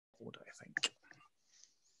think.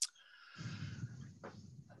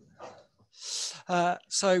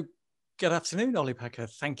 So good afternoon, Olli Pekka.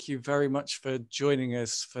 Thank you very much for joining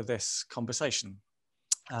us for this conversation.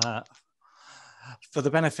 For the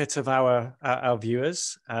benefit of our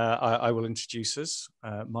viewers, I will introduce us.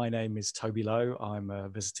 My name is Toby Lowe. I'm a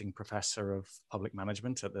visiting professor of public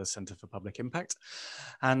management at the Centre for Public Impact.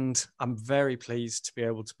 And I'm very pleased to be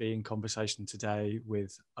able to be in conversation today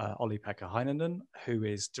with Olli Pekka Heinonen, who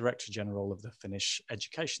is Director General of the Finnish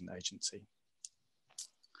Education Agency.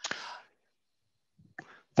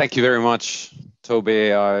 Thank you very much,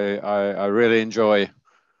 Toby. I really enjoy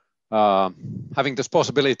having this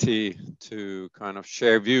possibility to kind of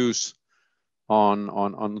share views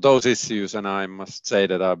on those issues, and I must say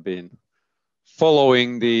that I've been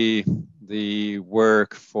following the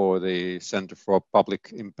work for the Center for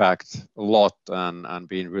Public Impact a lot, and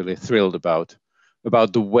being really thrilled about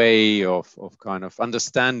the way of kind of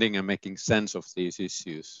understanding and making sense of these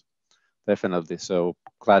issues. Definitely, so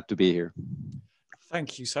glad to be here.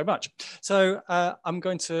 Thank you so much. So I'm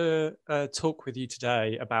going to talk with you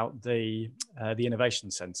today about the Innovation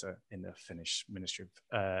Centre in the Finnish Ministry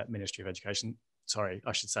of Education. Sorry,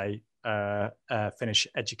 I should say Finnish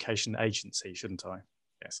Education Agency, shouldn't I?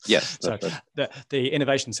 Yes. Yes. So right. the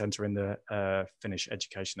Innovation Centre in the Finnish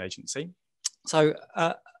Education Agency. So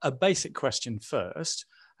a basic question first.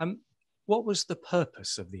 What was the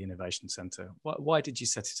purpose of the Innovation Centre? Why did you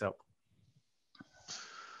set it up?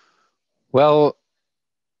 Well,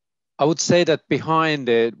 I would say that behind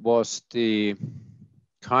it was the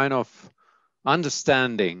kind of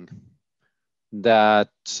understanding that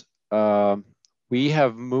we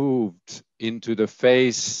have moved into the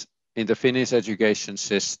phase in the Finnish education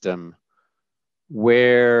system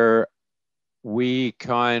where we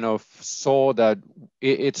kind of saw that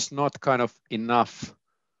it's not kind of enough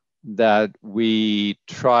that we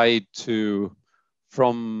try to,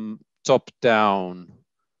 from top down,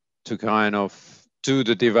 to kind of do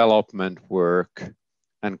the development work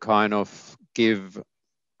and kind of give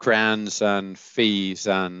grants and fees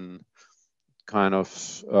and kind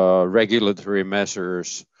of regulatory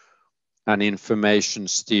measures and information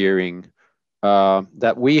steering,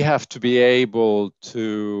 that we have to be able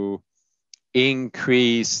to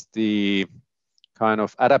increase the kind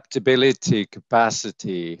of adaptability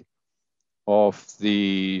capacity of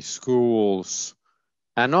the schools,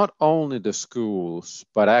 and not only the schools,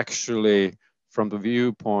 but actually from the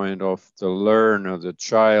viewpoint of the learner, the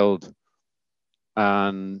child,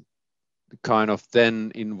 and kind of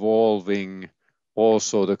then involving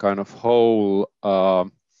also the kind of whole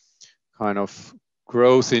kind of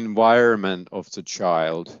growth environment of the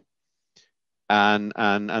child. And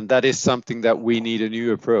that is something that we need a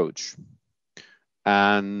new approach.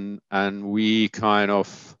 And we kind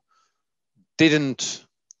of didn't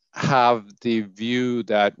have the view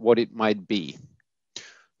that what it might be.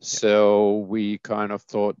 So we kind of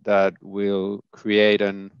thought that we'll create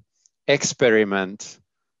an experiment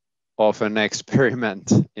of an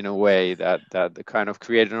experiment, in a way that the kind of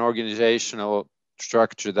create an organizational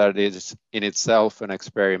structure that is in itself an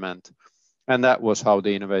experiment. And that was how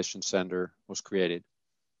the Innovation Center was created.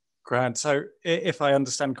 Grant, so if I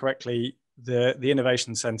understand correctly, the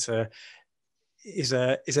Innovation Center is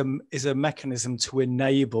a mechanism to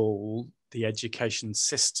enable the education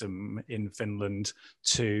system in Finland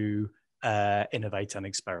to innovate and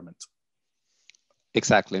experiment.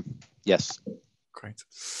 Exactly. Yes. Great.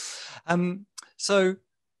 So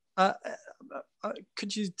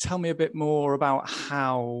could you tell me a bit more about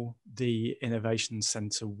how the Innovation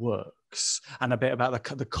Centre works and a bit about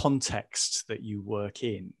the context that you work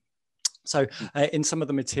in? So in some of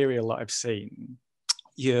the material that I've seen,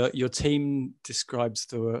 your team describes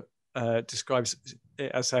it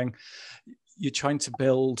as saying you're trying to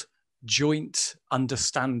build joint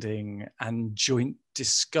understanding and joint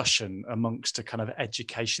discussion amongst a kind of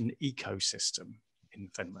education ecosystem in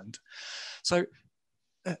Finland. So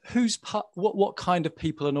what kind of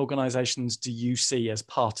people and organizations do you see as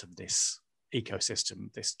part of this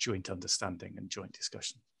ecosystem, this joint understanding and joint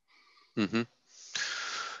discussion? Mm-hmm.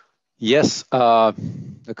 Yes,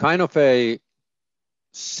 the kind of a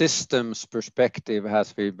systems perspective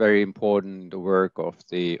has been very important in the work of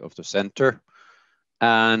the center,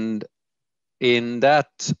 and in that,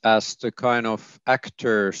 as the kind of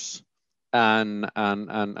actors and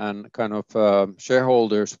kind of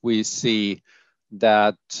shareholders, we see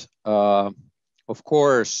that of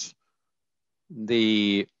course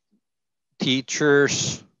the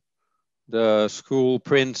teachers, the school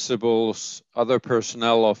principals, other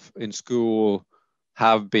personnel in school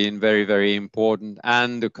have been very important,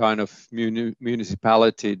 and the kind of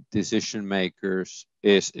municipality decision makers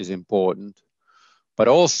is important, but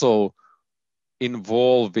also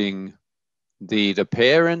involving the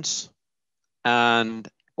parents and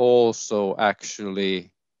also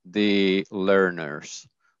actually the learners,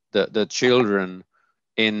 the children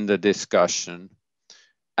in the discussion.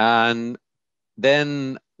 And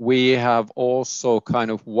then we have also kind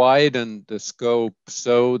of widened the scope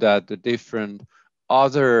so that the different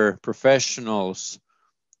other professionals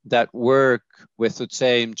that work with the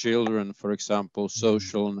same children, for example,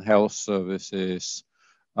 social and health services,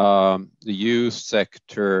 the youth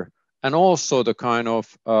sector, and also the kind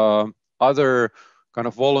of other kind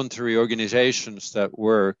of voluntary organizations that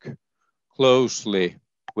work closely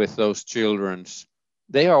with those children.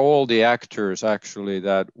 They are all the actors actually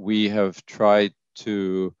that we have tried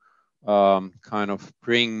to kind of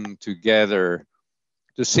bring together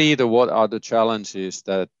to see what are the challenges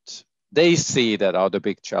that they see that are the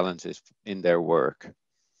big challenges in their work.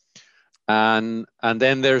 And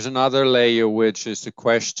then there's another layer, which is the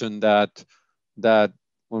question that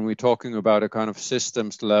when we're talking about a kind of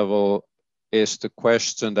systems level, is the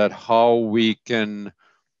question that how we can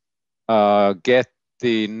get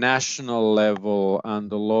the national level and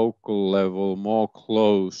the local level more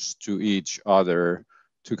close to each other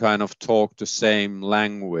to kind of talk the same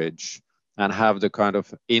language and have the kind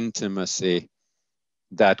of intimacy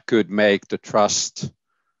that could make the trust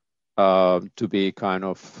to be kind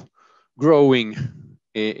of growing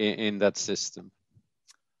in that system.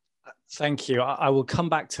 Thank you. I will come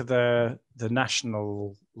back to the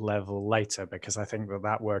national level later, because I think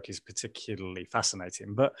that work is particularly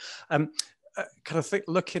fascinating. But kind of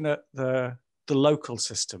looking at the local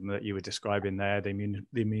system that you were describing there, the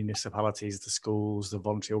municipalities, the schools, the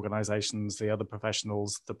voluntary organizations, the other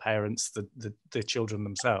professionals, the parents, the children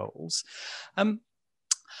themselves.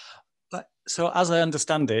 So as I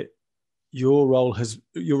understand it, your role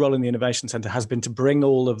in the Innovation Centre has been to bring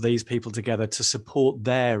all of these people together to support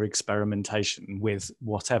their experimentation with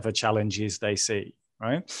whatever challenges they see,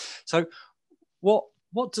 right? So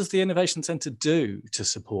what does the Innovation Centre do to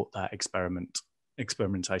support that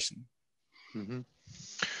experimentation? Mm-hmm.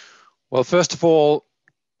 Well, first of all,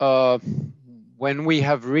 when we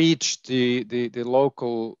have reached the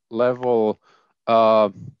local level,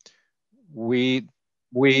 we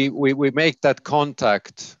make that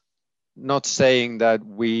contact, not saying that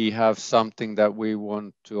we have something that we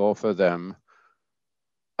want to offer them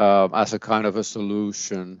as a kind of a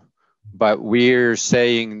solution, but we're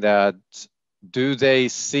saying that do they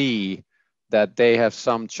see that they have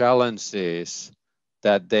some challenges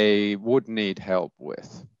that they would need help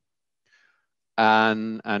with?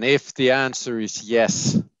 And if the answer is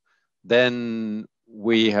yes, then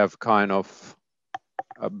we have kind of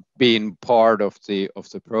been part of the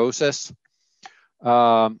process.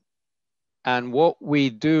 And what we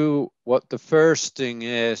do, what the first thing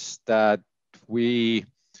is that we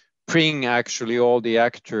bring actually all the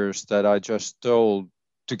actors that I just told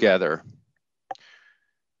together.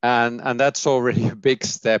 And that's already a big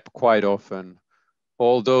step quite often,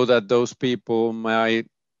 although that those people might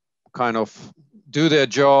kind of do their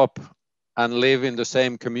job and live in the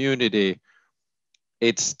same community,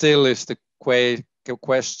 it still is the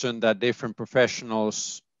question that different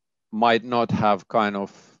professionals might not have kind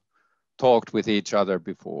of talked with each other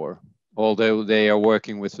before, although they are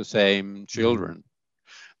working with the same children.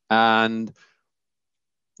 And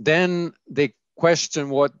then the question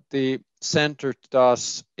what the center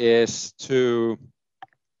does is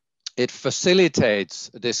it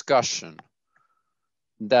facilitates a discussion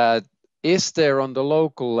that is there on the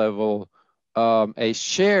local level a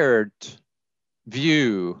shared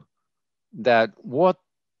view that what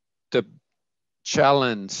the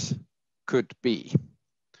challenge could be,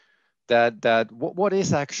 that what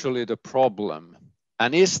is actually the problem,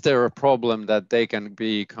 and is there a problem that they can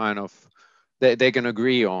be kind of they can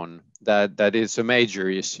agree on that is a major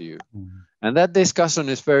issue. And that discussion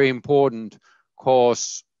is very important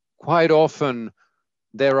because quite often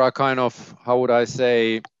there are kind of, how would I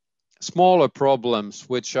say, smaller problems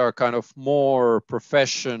which are kind of more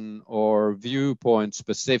profession or viewpoint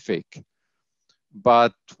specific.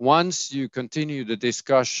 But once you continue the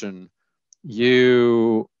discussion,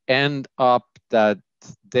 you end up that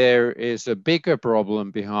there is a bigger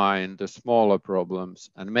problem behind the smaller problems,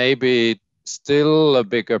 and maybe still a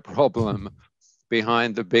bigger problem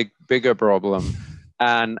behind the bigger problem.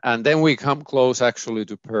 And then we come close actually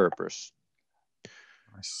to purpose.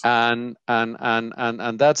 Nice. And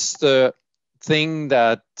that's the thing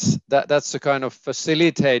that's the kind of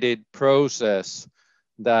facilitated process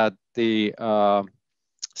that the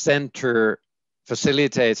center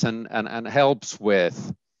facilitates and helps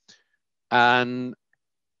with. And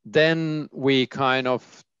then we kind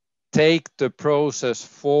of take the process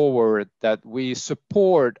forward, that we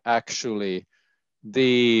support actually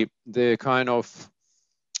the kind of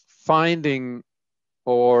finding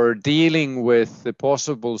or dealing with the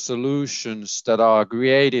possible solutions that are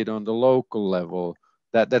created on the local level,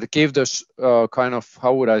 that give us kind of,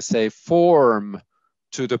 how would I say, form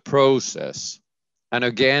to the process, and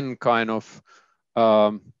again kind of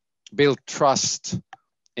build trust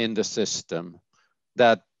in the system,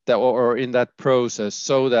 that or in that process,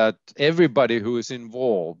 so that everybody who is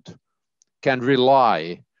involved can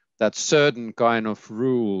rely that certain kind of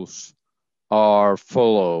rules are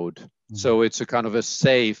followed. So it's a kind of a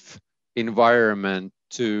safe environment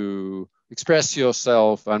to express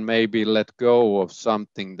yourself and maybe let go of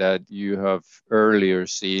something that you have earlier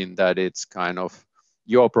seen that it's kind of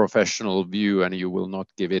your professional view and you will not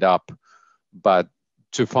give it up, but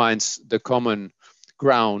to find the common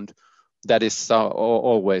ground that is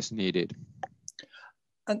always needed.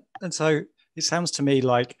 And so it sounds to me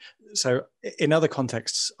like, so in other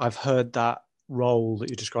contexts, I've heard that role that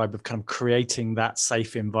you describe of kind of creating that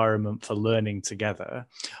safe environment for learning together.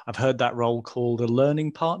 I've heard that role called a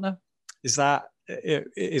learning partner. Is that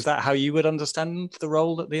how you would understand the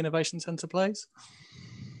role that the Innovation Centre plays?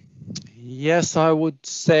 Yes, I would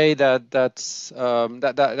say that's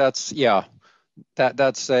yeah,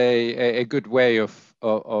 that's a good way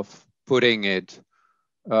of putting it.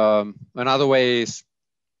 Another way is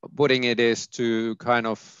putting it is to kind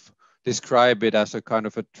of describe it as a kind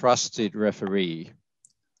of a trusted referee.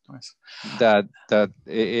 Nice. That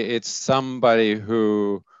it's somebody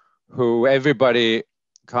who everybody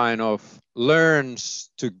kind of learns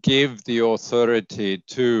to give the authority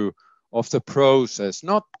to, of the process,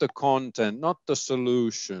 not the content, not the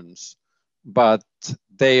solutions, but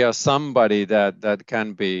they are somebody that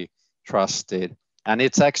can be trusted. And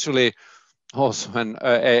it's actually also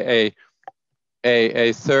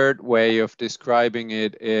a third way of describing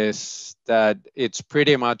it is that it's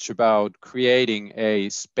pretty much about creating a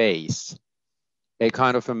space, a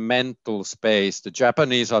kind of a mental space. The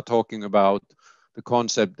Japanese are talking about the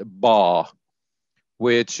concept ba,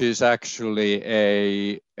 which is actually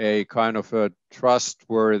a kind of a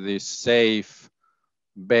trustworthy, safe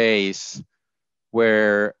base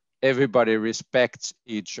where everybody respects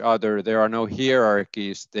each other. There are no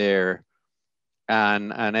hierarchies there.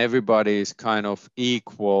 And everybody is kind of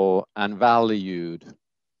equal and valued.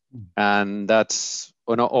 And that's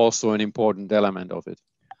also an important element of it.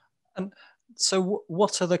 And so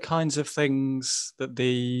what are the kinds of things that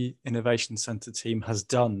the Innovation Centre team has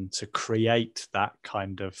done to create that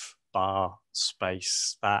kind of bar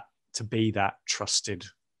space, that to be that trusted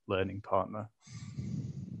learning partner?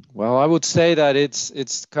 Well, I would say that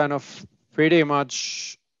it's kind of pretty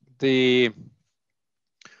much the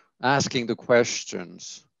asking the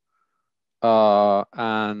questions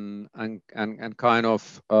and kind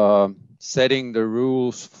of setting the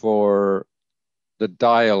rules for the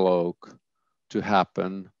dialogue to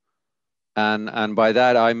happen. And by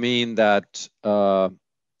that I mean that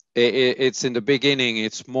it's in the beginning,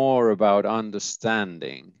 it's more about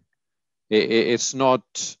understanding. It's not,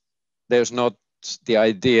 there's not the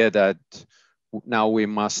idea that now we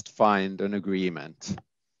must find an agreement,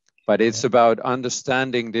 but it's about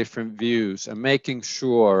understanding different views and making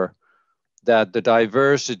sure that the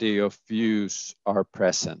diversity of views are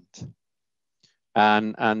present.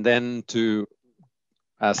 And then to,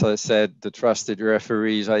 as I said, the trusted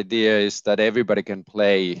referee's idea is that everybody can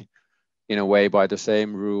play in a way by the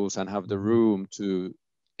same rules and have the room to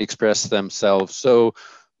express themselves. So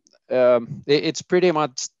it's pretty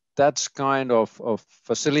much that's kind of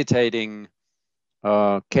facilitating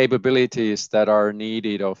capabilities that are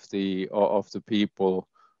needed of the people.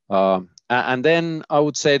 And then I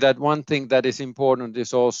would say that one thing that is important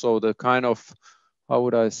is also the kind of, how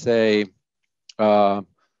would I say, to,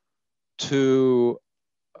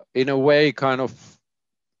 in a way, kind of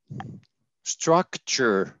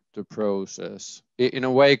structure the process, in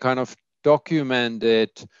a way kind of document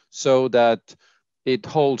it so that it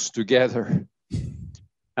holds together.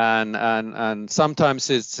 And sometimes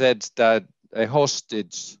it's said that a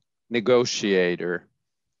hostage negotiator,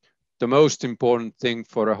 the most important thing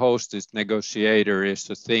for a hostage negotiator is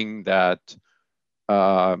the thing that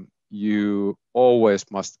you always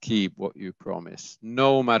must keep what you promise,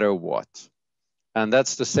 no matter what. And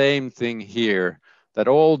that's the same thing here, that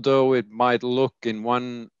although it might look in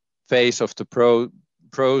one phase of the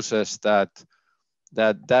process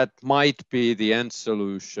that might be the end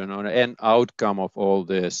solution or end outcome of all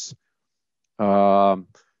this,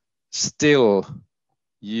 still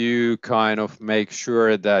you kind of make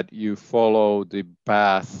sure that you follow the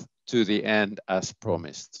path to the end as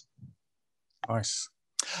promised. Nice.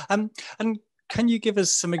 And can you give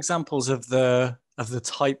us some examples of the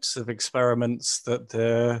types of experiments that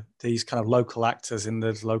these kind of local actors in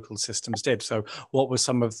the local systems did? So what were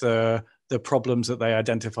some of the problems that they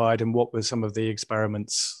identified, and what were some of the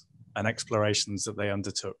experiments and explorations that they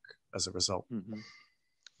undertook as a result? Mm-hmm.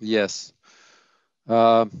 Yes.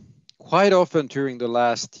 Quite often during the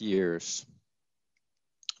last years,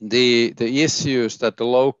 the issues that the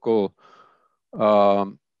local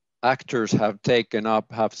actors have taken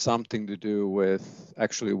up have something to do with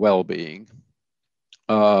actually well-being,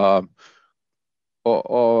 or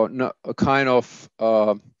no, kind of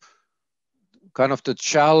the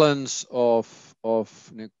challenge of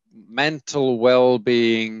mental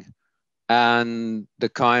well-being, and the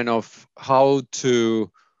kind of how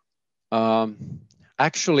to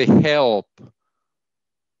actually help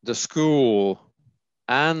the school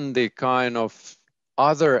and the kind of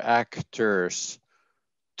other actors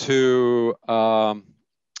to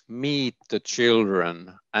meet the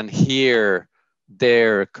children and hear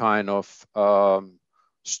their kind of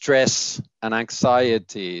stress and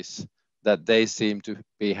anxieties that they seem to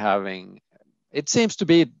be having. It seems to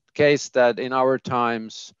be the case that in our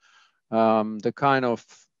times, the kind of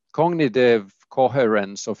cognitive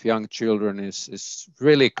coherence of young children is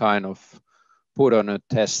really kind of put on a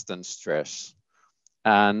test and stress.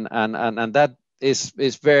 And that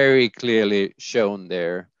is very clearly shown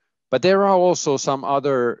there. But there are also some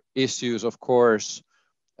other issues, of course,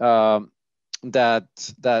 that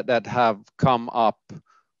have come up,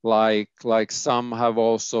 like some have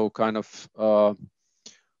also kind of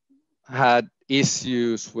had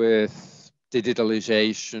issues with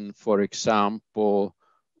digitalization, for example,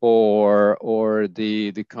 or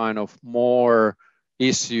the kind of more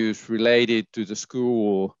issues related to the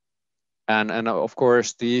school, and of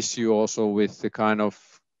course the issue also with the kind of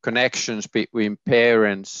connections between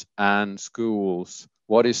parents and schools.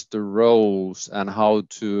 What is the roles and how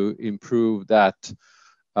to improve that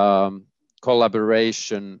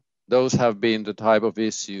collaboration? Those have been the type of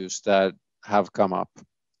issues that have come up.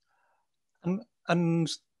 And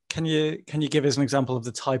can you give us an example of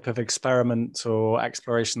the type of experiment or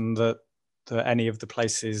exploration that any of the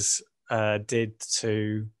places did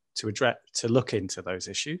to look into those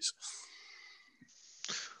issues?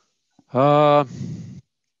 Well,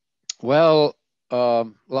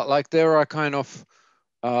 like there are kind of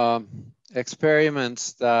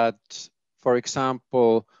experiments that, for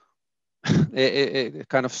example, it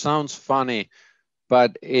kind of sounds funny,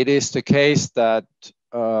 but it is the case that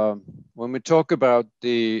when we talk about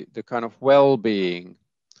the kind of well-being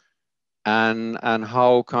and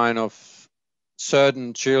how kind of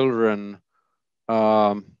certain children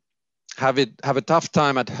have a tough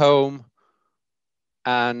time at home,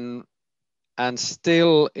 and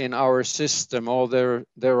still in our system,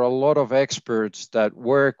 there are a lot of experts that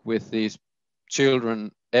work with these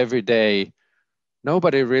children every day.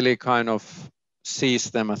 Nobody really kind of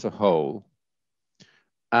sees them as a whole.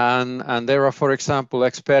 And there are, for example,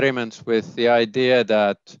 experiments with the idea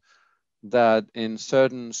that in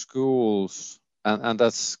certain schools, and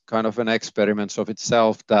that's kind of an experiment of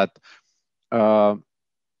itself, that the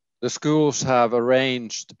schools have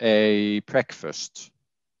arranged a breakfast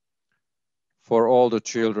for all the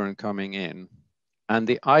children coming in. And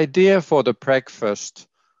the idea for the breakfast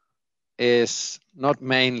is not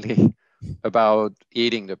mainly about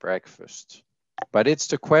eating the breakfast, but it's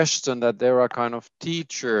the question that there are kind of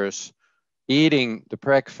teachers eating the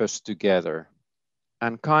breakfast together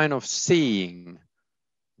and kind of seeing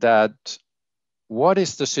that what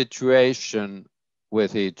is the situation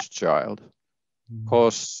with each child.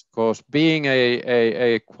 Because being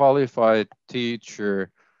a qualified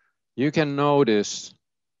teacher, you can notice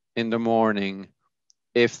in the morning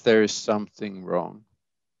if there is something wrong.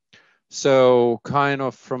 So kind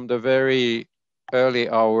of from the very early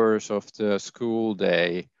hours of the school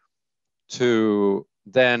day to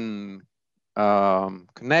then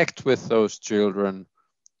connect with those children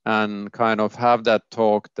and kind of have that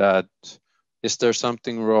talk that, is there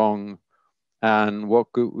something wrong and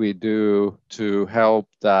what could we do to help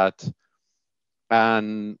that,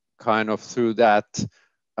 and kind of through that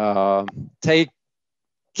take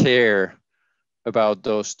care about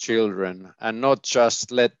those children and not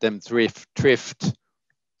just let them drift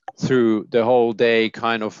through the whole day,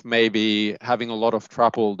 kind of maybe having a lot of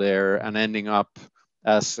trouble there and ending up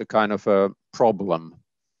as a kind of a problem.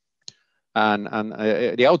 And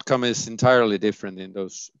the outcome is entirely different in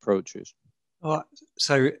those approaches. Well,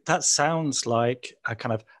 so that sounds like a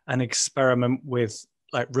kind of an experiment with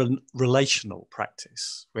like relational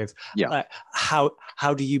practice, with like how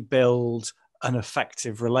do you build an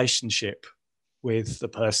effective relationship with the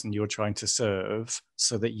person you're trying to serve,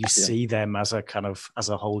 so that you see them as a kind of as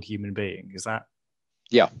a whole human being. Is that?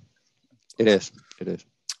 Yeah, it is. It is.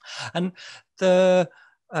 And the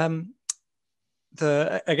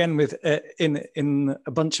again with in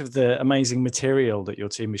a bunch of the amazing material that your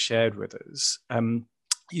team has shared with us,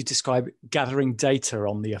 you describe gathering data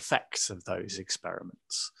on the effects of those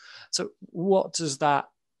experiments. So what does that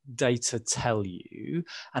data tell you,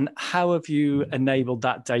 and how have you enabled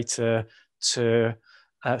that data to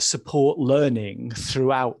support learning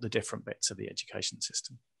throughout the different bits of the education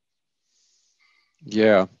system?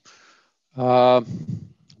 Yeah.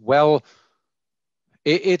 Well,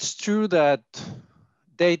 it's true that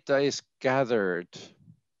data is gathered,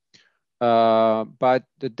 but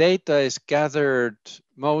the data is gathered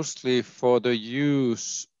mostly for the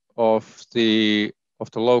use of the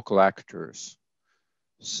local actors.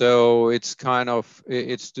 So it's kind of,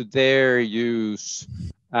 it's to their use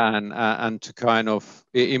and to kind of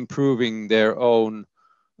improving their own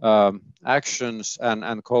actions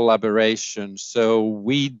and collaboration. So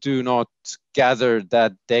we do not gather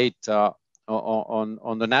that data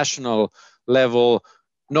on the national level,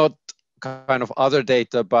 not kind of other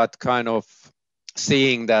data, but kind of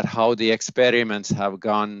seeing that how the experiments have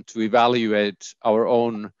gone to evaluate our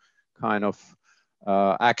own kind of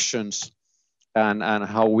actions and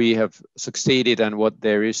how we have succeeded and what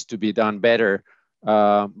there is to be done better.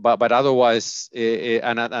 But otherwise,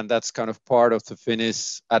 and that's kind of part of the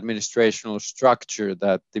Finnish administrational structure,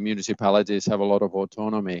 that the municipalities have a lot of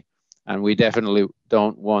autonomy, and we definitely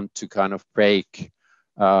don't want to kind of break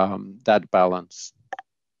that balance.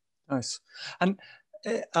 Nice. And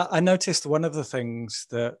I noticed one of the things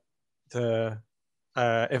that the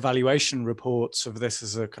evaluation reports of this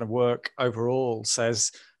as a kind of work overall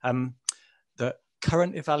says that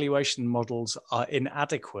current evaluation models are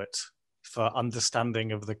inadequate for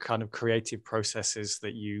understanding of the kind of creative processes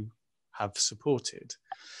that you have supported.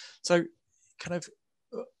 So kind of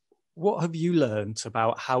what have you learned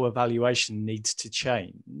about how evaluation needs to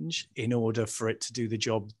change in order for it to do the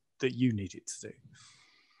job that you need it to do?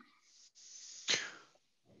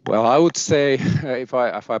 Well, I would say, if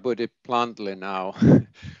I put it bluntly now,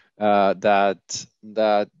 that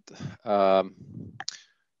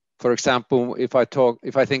for example, if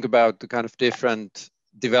I think about the kind of different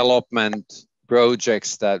development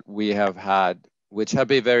projects that we have had, which have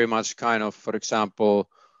been very much kind of, for example,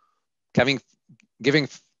 giving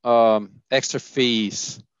extra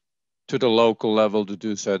fees to the local level to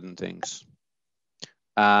do certain things,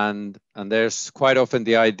 and there's quite often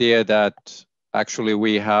the idea that actually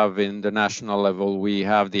we have in the national level, we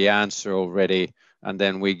have the answer already, and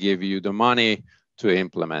then we give you the money to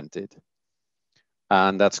implement it.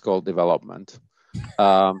 And that's called development.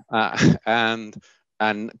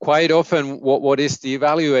 And quite often what is the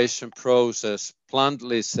evaluation process,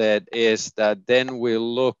 bluntly said, is that then we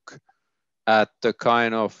look at the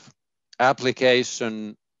kind of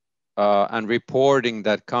application and reporting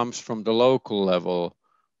that comes from the local level,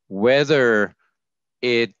 whether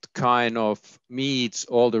it kind of meets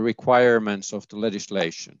all the requirements of the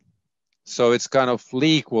legislation. So it's kind of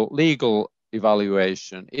legal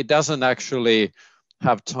evaluation. It doesn't actually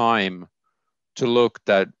have time to look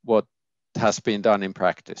at what has been done in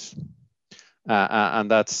practice. And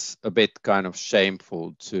that's a bit kind of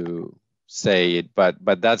shameful to say it, but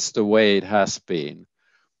that's the way it has been.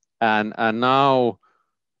 And now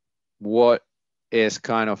what is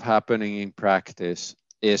kind of happening in practice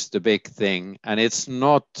is the big thing. And it's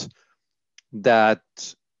not that,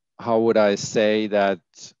 how would I say, that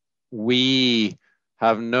we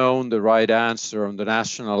have known the right answer on the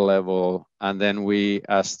national level, and then we,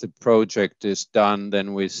 as the project is done,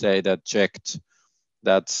 then we say that checked,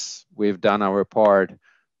 we've done our part.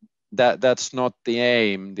 That's not the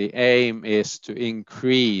aim. The aim is to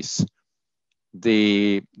increase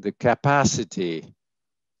the capacity,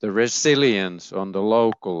 the resilience on the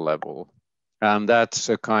local level, and that's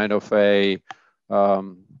a kind of a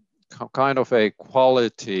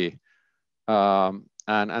quality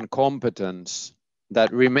and competence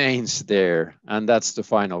that remains there, and that's the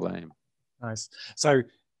final aim. Nice. So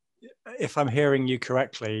if I'm hearing you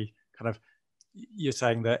correctly, kind of you're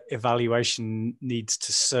saying that evaluation needs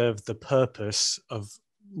to serve the purpose of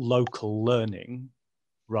local learning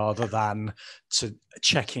rather than to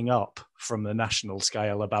checking up from the national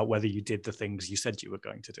scale about whether you did the things you said you were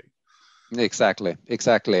going to do. Exactly.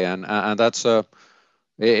 And that's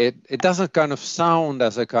it doesn't kind of sound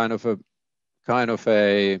as a kind of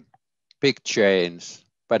a big change,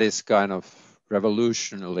 but it's kind of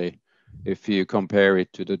revolutionary if you compare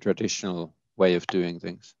it to the traditional way of doing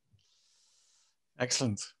things.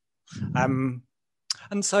 Excellent. And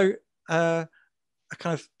so I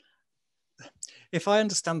kind of, if I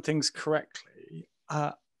understand things correctly,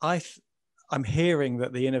 I'm hearing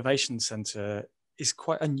that the Innovation Centre is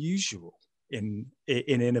quite unusual in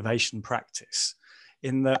innovation practice,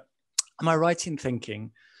 in that, am I right in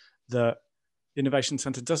thinking that the Innovation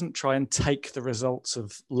Centre doesn't try and take the results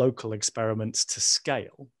of local experiments to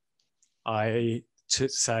scale, to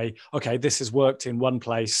say, okay, this has worked in one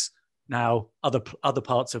place, now other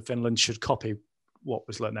parts of Finland should copy what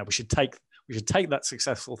was learned. Now we should take that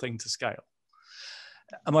successful thing to scale.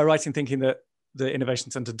 Am I right in thinking that the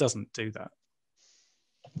Innovation Centre doesn't do that?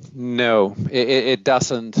 No, it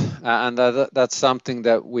doesn't, and that's something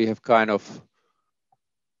that we have kind of.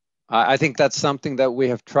 I think that's something that we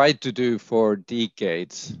have tried to do for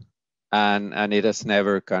decades, and it has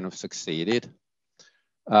never kind of succeeded.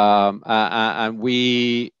 And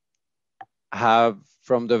we have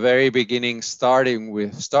from the very beginning started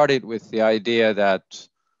with the idea that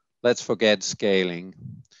let's forget scaling,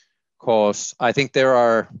 because I think there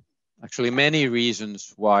are actually many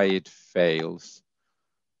reasons why it fails.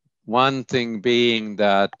 One thing being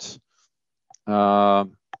that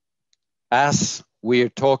as we're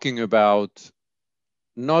talking about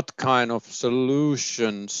not kind of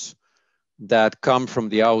solutions that come from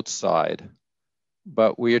the outside,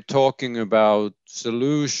 but we're talking about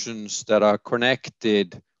solutions that are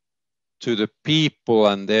connected to the people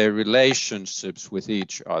and their relationships with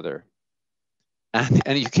each other.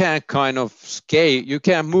 And you can't kind of scale, you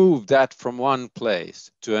can't move that from one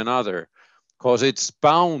place to another because it's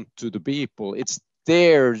bound to the people. It's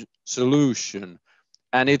their solution.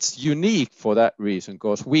 And it's unique for that reason,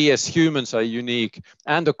 because we as humans are unique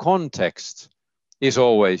and the context is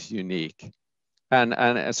always unique.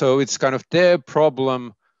 And so it's kind of their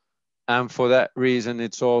problem. And for that reason,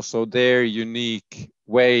 it's also their unique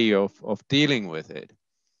way of dealing with it.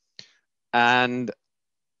 And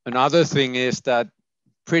another thing is that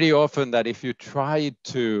pretty often that if you try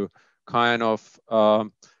to kind of,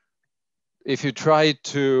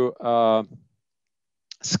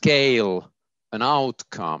 scale an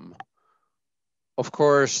outcome, of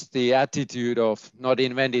course, the attitude of not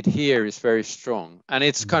invented here is very strong. And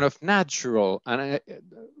it's kind of natural and a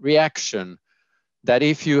reaction that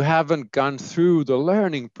if you haven't gone through the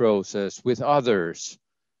learning process with others,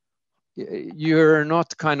 you're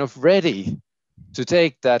not kind of ready to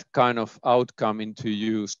take that kind of outcome into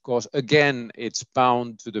use, because again, it's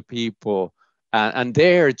bound to the people and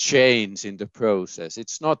their change in the process.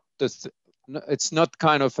 It's not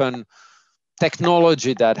kind of an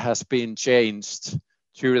technology that has been changed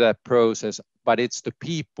through that process, but it's the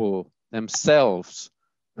people themselves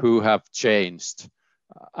who have changed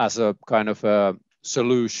as a kind of a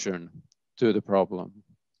solution to the problem.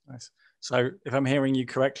 Nice. So if I'm hearing you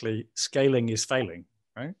correctly, scaling is failing,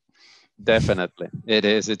 right? Definitely, it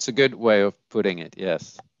is. It's a good way of putting it,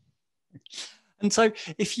 yes. And so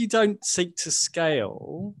if you don't seek to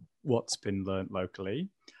scale what's been learned locally,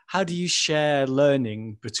 how do you share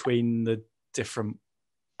learning between the different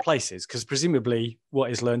places? Because presumably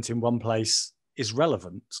what is learnt in one place is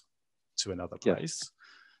relevant to another place. Yeah.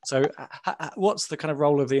 So what's the kind of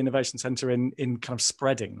role of the Innovation Centre in kind of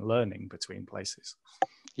spreading learning between places?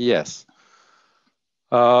 Yes.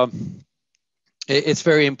 It's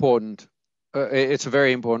very important. It's a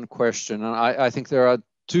very important question. And I think there are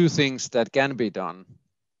two things that can be done.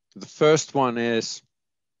 The first one is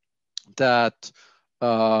that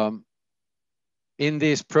in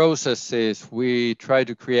these processes, we try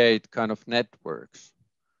to create kind of networks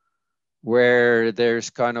where there's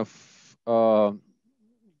kind of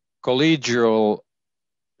collegial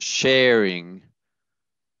sharing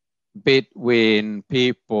between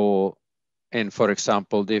people in, for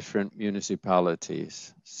example, different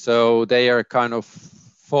municipalities. So they are kind of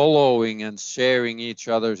following and sharing each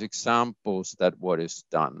other's examples that what is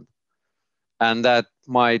done. And that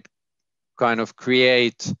might kind of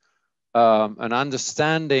create an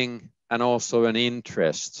understanding and also an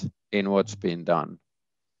interest in what's been done.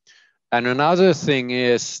 And another thing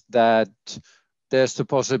is that there's the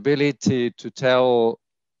possibility to tell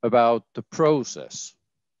about the process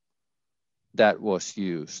that was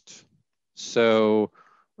used. So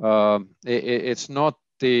it's not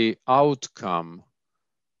the outcome,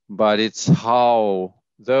 but it's how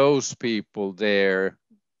those people there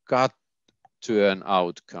got to an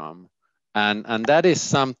outcome. And that is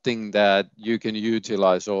something that you can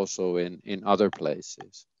utilize also in other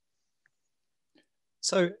places.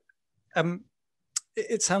 So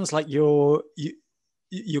it sounds like you're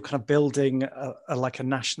kind of building like a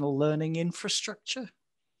national learning infrastructure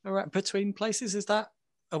between places. Is that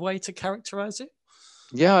a way to characterize it?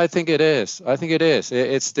 Yeah, I think it is. I think it is.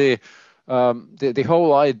 It's the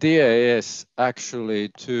whole idea is actually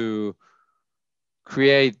to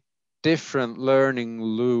create different learning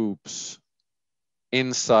loops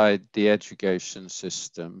inside the education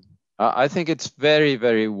system. I think it's very,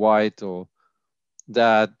 very vital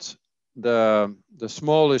that the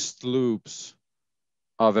smallest loops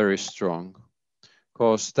are very strong,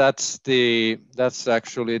 because that's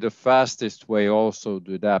actually the fastest way also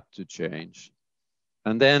to adapt to change.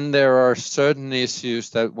 And then there are certain issues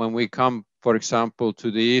that when we come, for example, to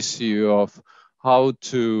the issue of how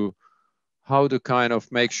to kind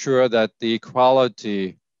of make sure that the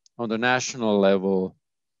equality on the national level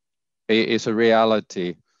is a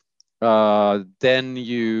reality, then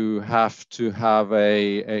you have to have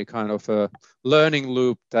a kind of a learning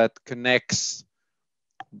loop that connects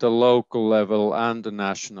the local level and the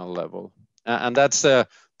national level. And that's an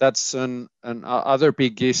other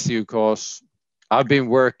big issue, because I've been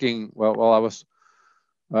working, well I was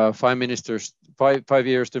 5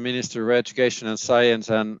 years the Minister of Education and Science,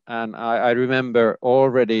 and I remember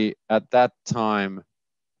already at that time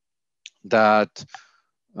that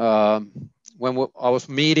when I was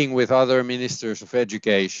meeting with other ministers of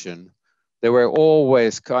education, there were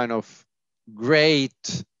always kind of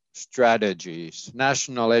great strategies,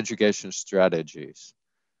 national education strategies.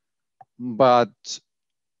 But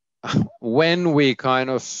when we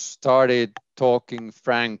kind of started talking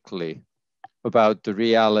frankly about the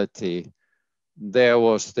reality, there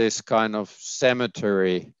was this kind of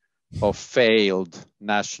cemetery of failed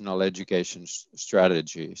national education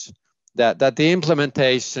strategies. That the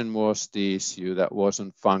implementation was the issue that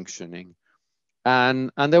wasn't functioning.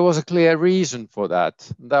 And there was a clear reason for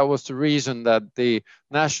that. That was the reason that the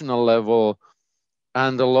national level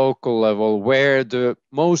and the local level, where the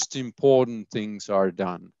most important things are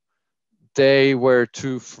done, they were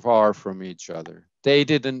too far from each other. They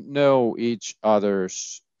didn't know each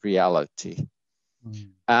other's reality.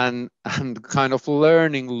 And kind of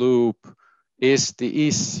learning loop is the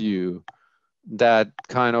issue that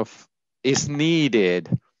kind of is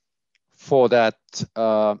needed for that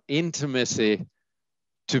intimacy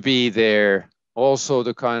to be there. Also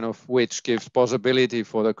the kind of which gives possibility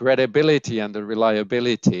for the credibility and the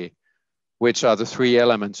reliability, which are the three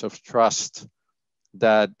elements of trust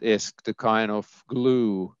that is the kind of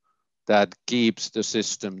glue that keeps the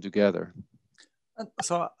system together.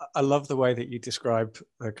 So I love the way that you describe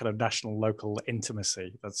the kind of national local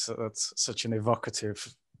intimacy. That's such an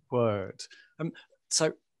evocative word.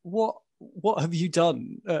 So what have you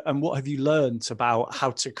done and what have you learned about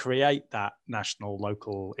how to create that national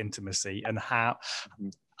local intimacy, and how,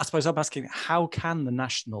 I suppose I'm asking, how can the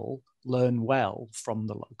national learn well from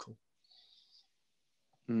the local?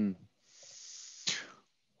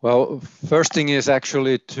 Well, first thing is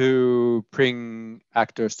actually to bring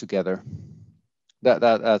actors together.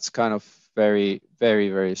 That's kind of very, very,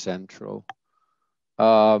 very central.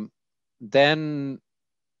 Then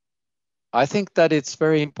I think that it's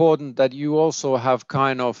very important that you also have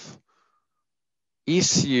kind of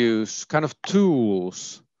issues, kind of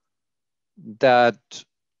tools that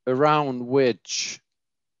around which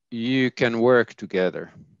you can work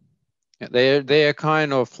together. They are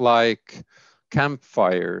kind of like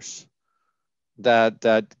campfires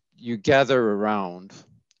that you gather around.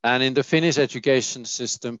 And in the Finnish education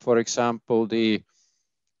system, for example, the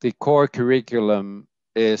core curriculum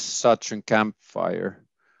is such a campfire,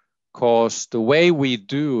 because the way we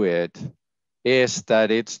do it is that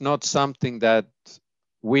it's not something that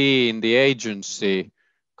we in the agency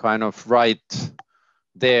kind of write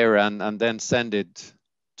there and then send it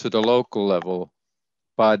to the local level,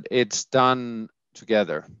 but it's done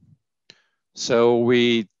together. So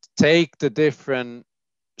we take the different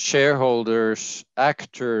shareholders,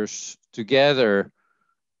 actors together,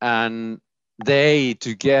 and they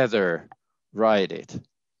together write it.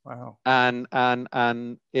 Wow. And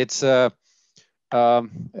it's a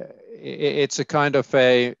kind of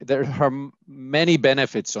there are many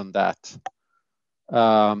benefits on that.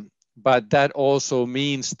 But that also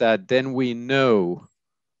means that then we know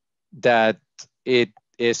that it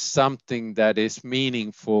is something that is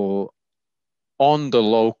meaningful on the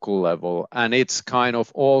local level, and it's kind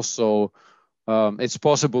of also it's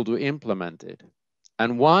possible to implement it.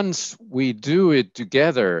 And once we do it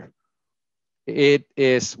together,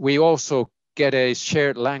 we also get a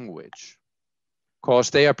shared language, because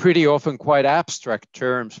they are pretty often quite abstract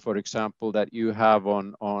terms, for example, that you have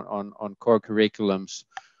on core curriculums.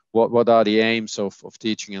 What are the aims of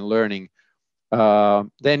teaching and learning?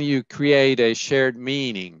 Then you create a shared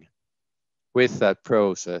meaning with that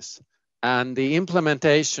process. And the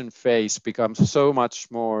implementation phase becomes so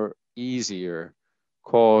much more easier,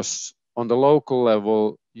 because on the local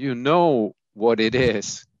level, you know what it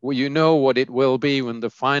is. You know what it will be when the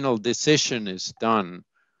final decision is done.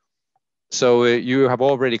 So you have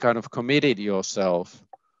already kind of committed yourself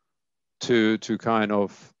to kind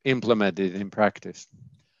of implement it in practice.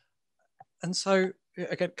 And so,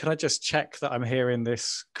 again, can I just check that I'm hearing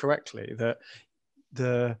this correctly? That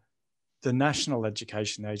the National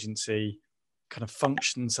Education Agency kind of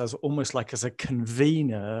functions as almost like as a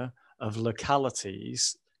convener of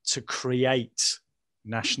localities to create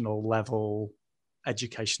national level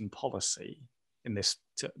education policy in this,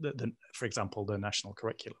 for example, the national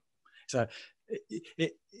curriculum. So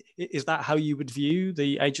is that how you would view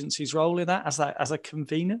the agency's role in that, as a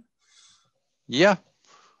convener? Yeah,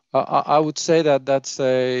 I would say that that's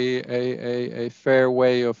a fair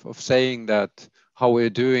way of saying that, how we're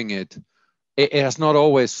doing it. It has not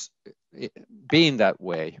always been that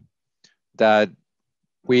way. That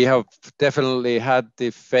we have definitely had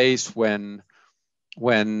the phase when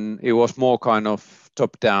it was more kind of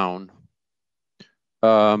top down.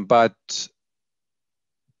 But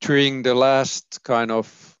during the last kind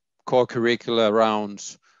of core curricula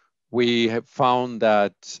rounds, we have found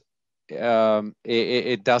that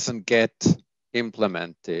it doesn't get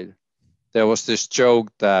implemented. There was this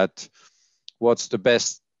joke that what's the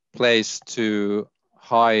best place to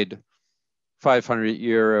hide 500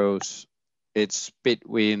 euros? It's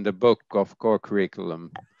between the book of core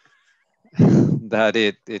curriculum. That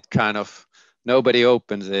it kind of, nobody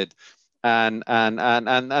opens it, and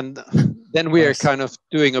then we are kind of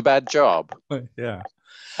doing a bad job. Yeah.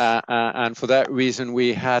 And for that reason,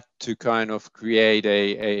 we had to kind of create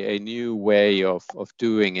a new way of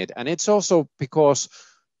doing it. And it's also because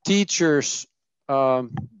teachers,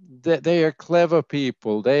 they are clever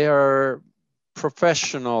people. They are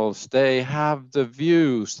professionals. They have the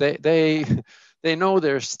views. They know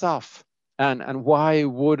their stuff. And why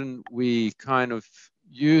wouldn't we kind of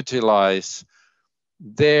utilize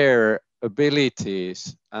their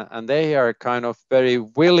abilities? And they are kind of very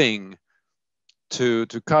willing to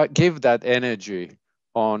give that energy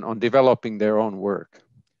on developing their own work.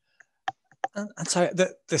 And so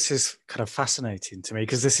this is kind of fascinating to me,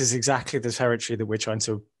 because this is exactly the territory that we're trying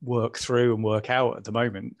to work through and work out at the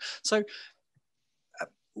moment. So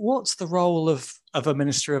what's the role of a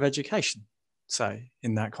Minister of Education, say,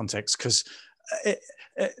 in that context? Because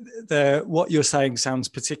what you're saying sounds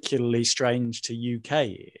particularly strange to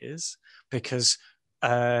UK ears, because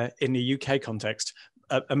in the UK context,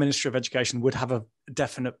 a Minister of Education would have a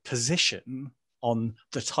definite position on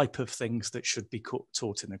the type of things that should be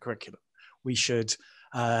taught in the curriculum. We should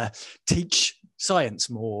teach science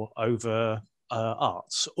more over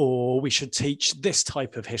arts, or we should teach this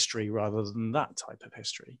type of history rather than that type of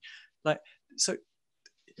history. So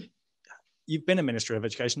you've been a Minister of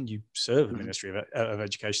Education, you serve a Ministry of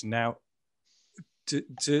Education now.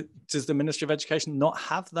 Does the Ministry of Education not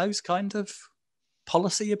have those kind of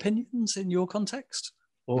policy opinions in your context?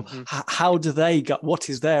 Or how do they what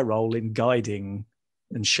is their role in guiding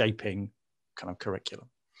and shaping kind of curriculum?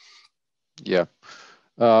 Yeah.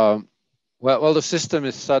 Well, the system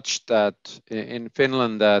is such that in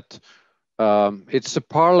Finland that it's the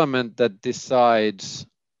parliament that decides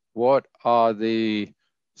what are the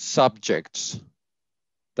subjects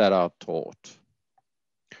that are taught.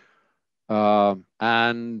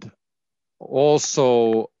 And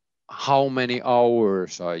also how many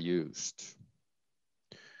hours are used.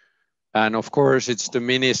 And of course, it's the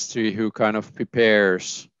ministry who kind of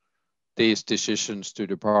prepares these decisions to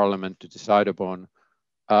the parliament to decide upon.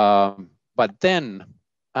 But then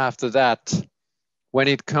after that, when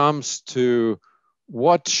it comes to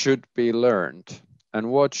what should be learned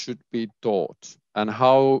and what should be taught and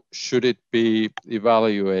how should it be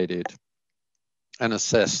evaluated and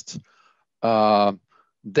assessed,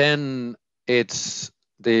 then it's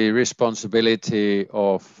the responsibility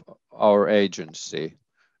of our agency.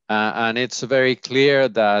 And it's very clear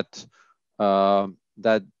that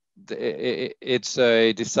it's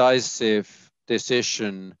a decisive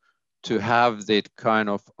decision to have that kind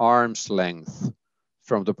of arm's length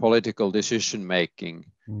from the political decision making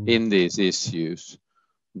in these issues.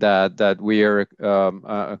 That we are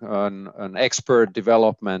an expert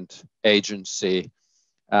development agency,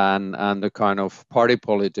 and the kind of party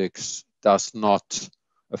politics does not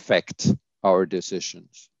affect our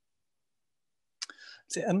decisions.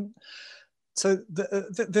 And so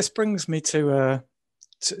this brings me to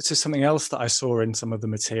something else that I saw in some of the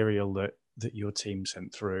material that your team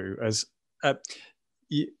sent through. As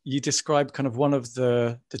you described kind of one of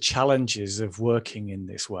the challenges of working in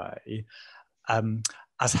this way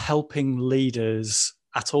as helping leaders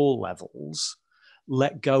at all levels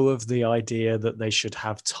let go of the idea that they should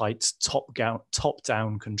have tight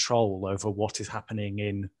top-down control over what is happening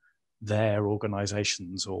in their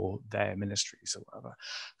organizations or their ministries or whatever.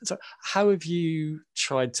 So how have you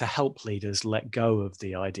tried to help leaders let go of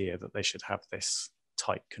the idea that they should have this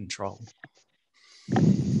tight control?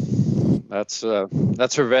 That's a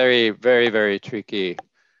very, very, very tricky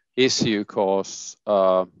issue, because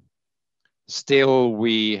still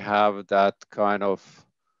we have that kind of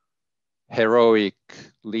heroic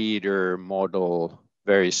leader model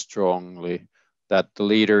very strongly, that the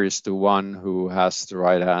leader is the one who has the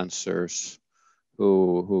right answers,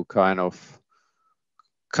 who kind of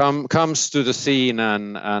comes to the scene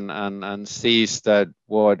and sees that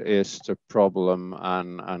what is the problem,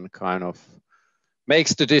 and kind of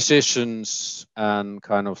makes the decisions and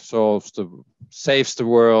kind of saves the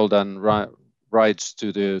world and rides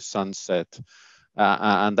to the sunset.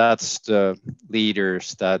 And that's the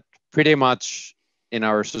leaders that pretty much in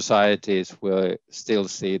our societies will still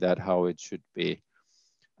see that how it should be.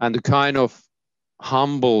 And the kind of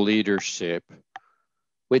humble leadership,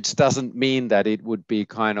 which doesn't mean that it would be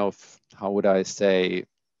kind of, how would I say,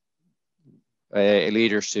 a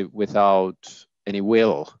leadership without any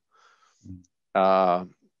will. It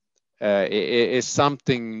is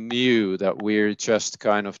something new that we're just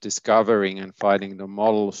kind of discovering and finding the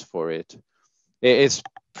models for it. It's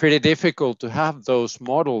pretty difficult to have those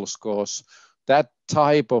models, because that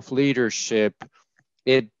type of leadership,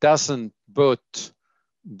 it doesn't put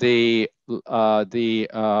the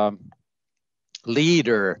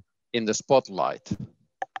leader in the spotlight,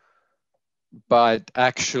 but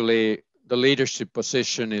actually the leadership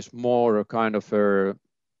position is more a kind of a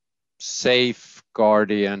safe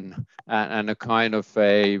guardian and a kind of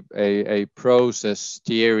a process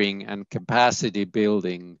steering and capacity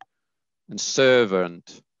building and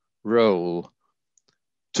servant role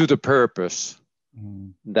to the purpose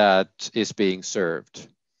that is being served.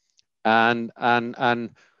 And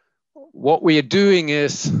what we are doing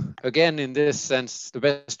is, again, in this sense, the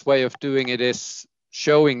best way of doing it is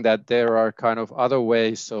showing that there are kind of other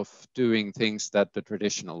ways of doing things than the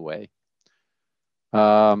traditional way.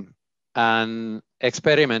 And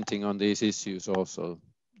experimenting on these issues also,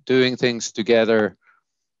 doing things together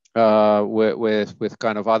with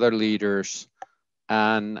kind of other leaders,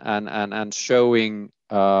 and showing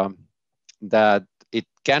that it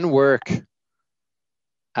can work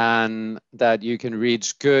and that you can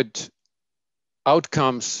reach good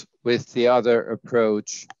outcomes with the other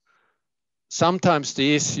approach. Sometimes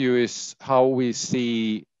the issue is how we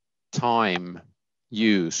see time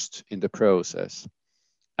used in the process.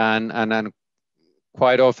 And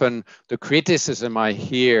quite often the criticism I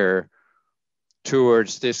hear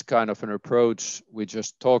towards this kind of an approach we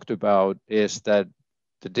just talked about is that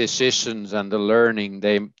the decisions and the learning,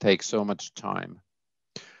 they take so much time.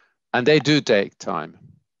 And they do take time.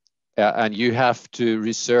 And you have to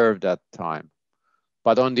reserve that time.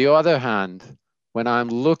 But on the other hand, when I'm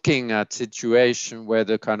looking at situation where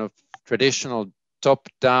the kind of traditional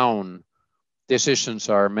top-down decisions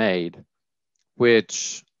are made,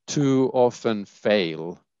 which too often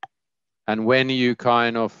fail, and when you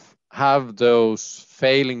kind of have those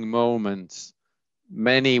failing moments,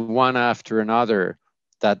 many one after another,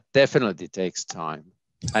 that definitely takes time.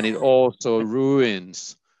 And it also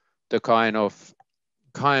ruins the kind of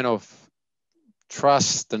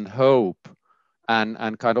trust and hope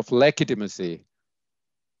and kind of legitimacy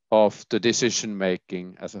of the decision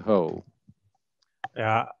making as a whole.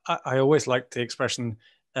 Yeah, I always like the expression,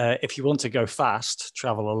 if you want to go fast,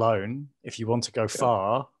 travel alone. If you want to go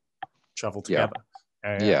far, travel together.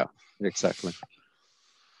 Yeah, exactly.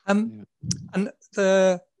 And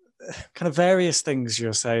the kind of various things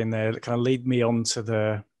you're saying there that kind of lead me on to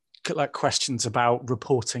the questions about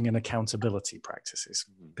reporting and accountability practices.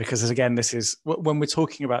 Because again, this is when we're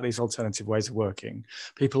talking about these alternative ways of working,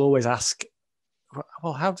 people always ask,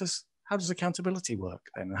 well, how does accountability work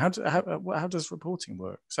then? How does reporting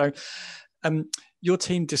work? So your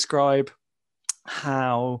team describe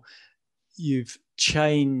how you've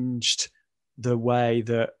changed the way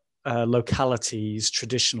that localities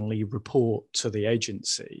traditionally report to the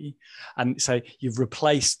agency, and so you've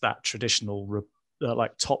replaced that traditional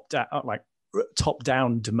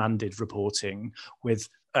top-down demanded reporting with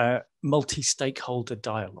multi-stakeholder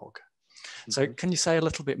dialogue. So can you say a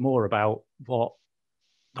little bit more about what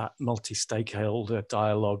that multi-stakeholder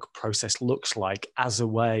dialogue process looks like as a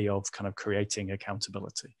way of kind of creating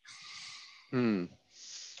accountability?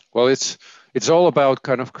 Well, it's all about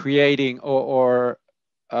kind of creating or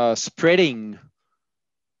spreading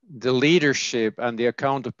the leadership and the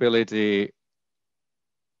accountability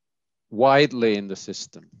widely in the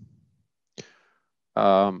system.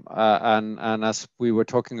 And as we were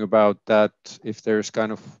talking about that, if there's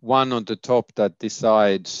kind of one on the top that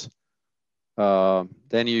decides,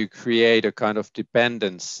 then you create a kind of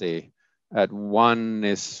dependency that one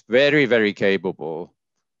is very, very capable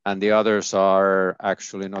and the others are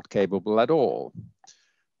actually not capable at all.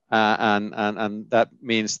 And that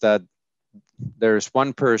means that there's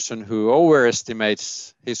one person who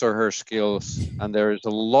overestimates his or her skills, and there is a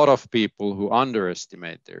lot of people who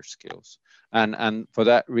underestimate their skills. And for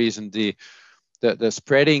that reason, the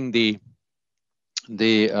spreading the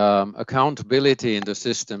accountability in the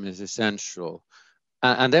system is essential.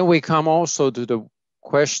 And then we come also to the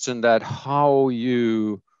question that how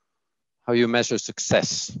you measure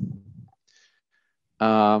success.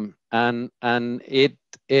 And it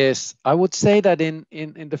is, I would say that in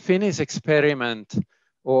the Finnish experiment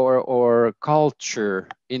or culture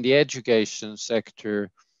in the education sector,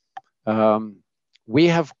 we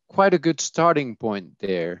have quite a good starting point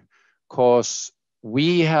there, because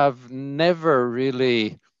we have never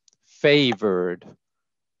really favored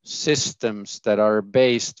systems that are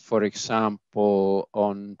based, for example,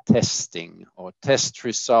 on testing or test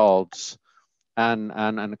results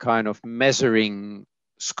and kind of measuring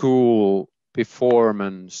school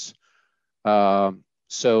performance,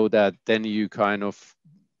 so that then you kind of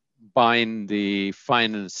bind the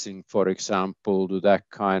financing, for example, to that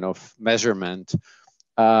kind of measurement.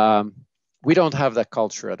 We don't have that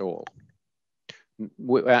culture at all.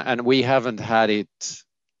 And we haven't had it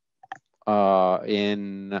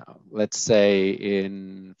in, let's say,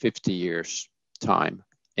 in 50 years time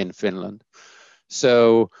in Finland.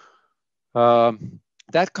 So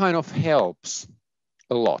that kind of helps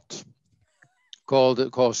a lot,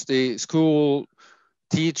 because the school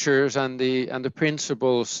teachers and the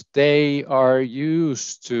principals, they are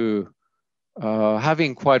used to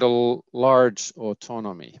having quite a large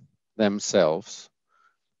autonomy themselves.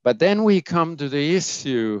 But then we come to the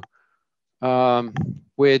issue,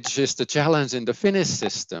 which is the challenge in the Finnish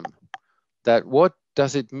system, that what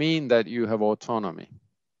does it mean that you have autonomy?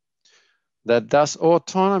 That does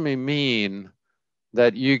autonomy mean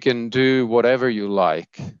that you can do whatever you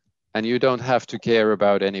like and you don't have to care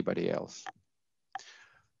about anybody else?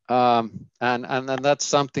 And that's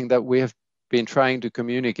something that we have been trying to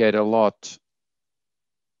communicate a lot,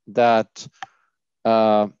 that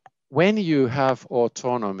when you have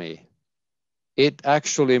autonomy, it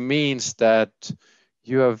actually means that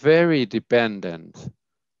you are very dependent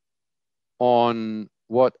on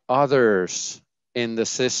what others in the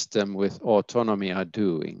system with autonomy are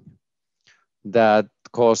doing. That,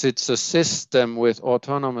 because it's a system with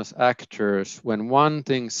autonomous actors, when one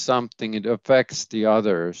thinks something, it affects the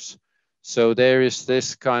others. So there is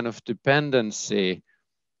this kind of dependency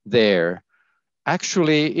there.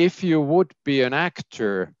 Actually, if you would be an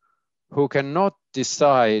actor who cannot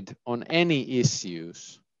decide on any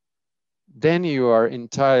issues, then you are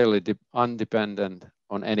entirely undependent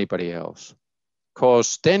on anybody else,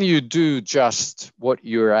 because then you do just what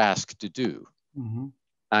you're asked to do. Mm-hmm.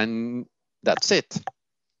 And that's it.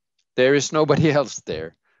 There is nobody else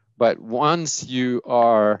there. But once you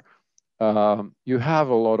are, you have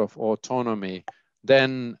a lot of autonomy,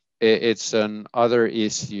 then it's another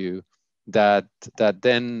issue that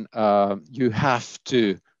then you have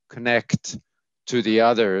to connect to the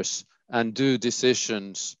others and do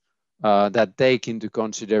decisions that take into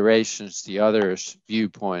considerations the others'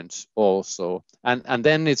 viewpoints also. And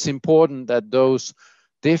then it's important that those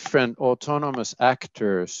different autonomous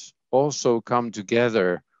actors also come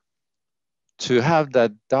together to have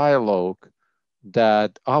that dialogue,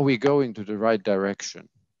 that are we going to the right direction?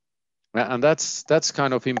 And that's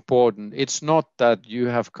kind of important. It's not that you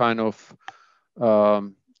have kind of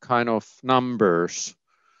numbers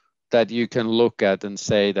that you can look at and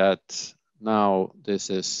say that now this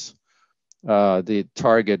is the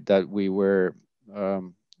target that we were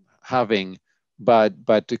having,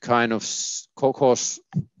 but to kind of, cause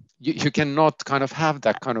you cannot kind of have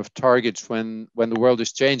that kind of targets when the world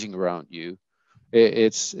is changing around you.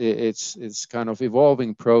 It's kind of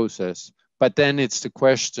evolving process. But then it's the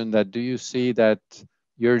question that, do you see that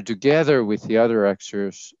you're together with the other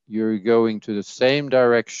actors, you're going to the same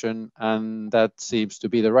direction, and that seems to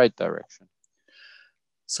be the right direction.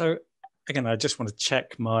 So again, I just want to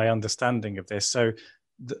check my understanding of this. So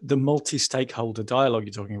the multi-stakeholder dialogue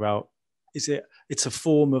you're talking about, it's a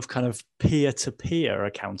form of kind of peer-to-peer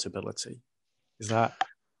accountability? Is that?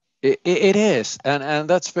 It is, and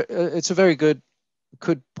that's, it's a very good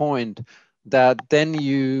point, that then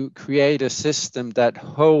you create a system that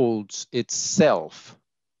holds itself,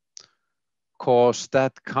 because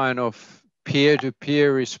that kind of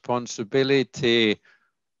peer-to-peer responsibility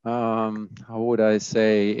how would I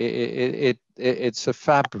say, it's a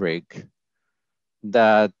fabric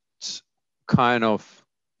that kind of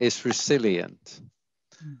is resilient,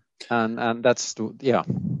 and that's yeah.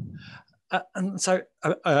 And so,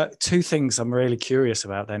 two things I'm really curious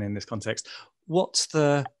about then in this context. What's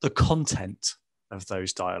the content of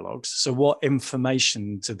those dialogues? So, what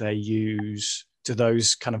information do they use? Do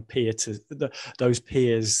those kind of those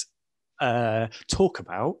peers talk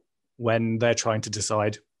about when they're trying to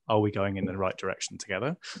decide, are we going in the right direction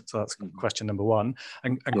together? So that's question number one.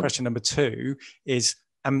 And question number two is,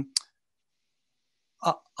 are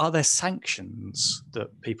there sanctions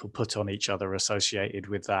that people put on each other associated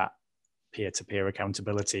with that peer-to-peer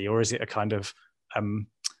accountability, or is it a kind of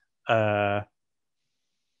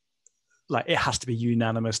like it has to be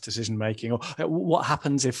unanimous decision making? Or what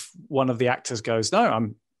happens if one of the actors goes,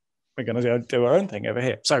 no, we're going to do our own thing over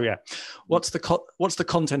here? So yeah, what's the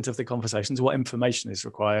content of the conversations? What information is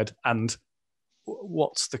required, and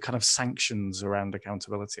what's the kind of sanctions around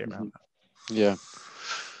accountability around that? Yeah.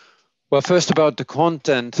 Well, first about the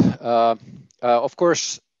content, of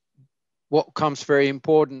course, what comes very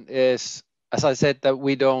important is, as I said, that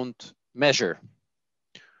we don't measure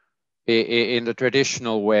in the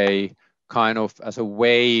traditional way, kind of as a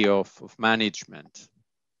way of management.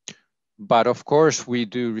 But of course, we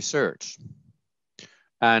do research.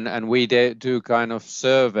 And we do kind of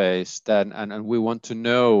surveys that, and we want to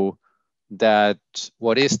know that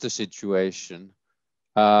what is the situation.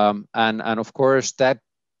 And of course, that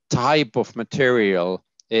type of material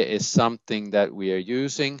is something that we are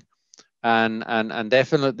using. And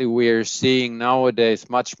definitely we are seeing nowadays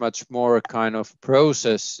much more kind of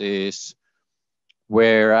processes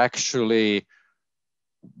where actually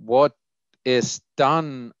what is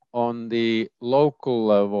done on the local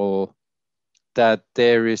level, that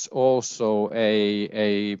there is also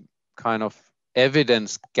a kind of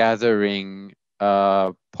evidence gathering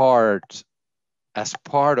part as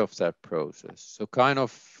part of that process. So kind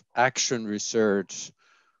of action research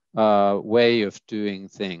way of doing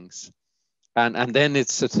things. And then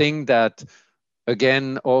it's a thing that,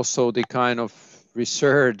 again, also the kind of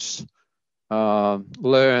research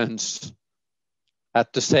learns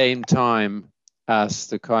at the same time as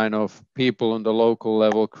the kind of people on the local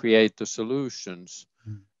level create the solutions.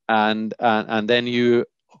 And then you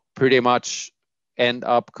pretty much end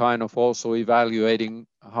up kind of also evaluating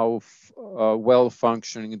how well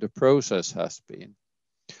functioning the process has been.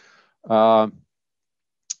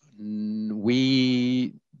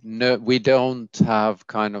 We don't have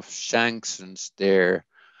kind of sanctions there,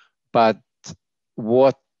 but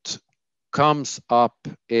what comes up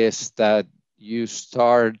is that you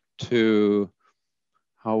start to,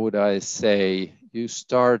 how would I say, you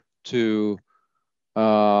start to,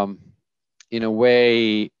 in a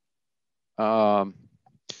way,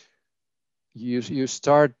 you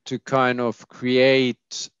start to kind of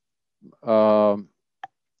create a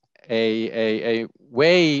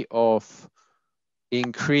way of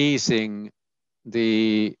increasing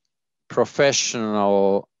the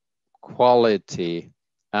professional quality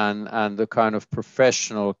and the kind of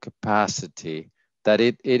professional capacity, that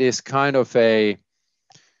it is kind of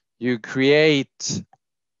you create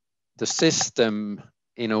the system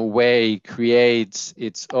in a way, creates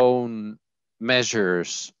its own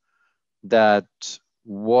measures, that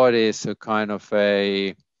what is a kind of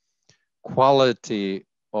a quality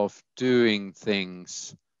of doing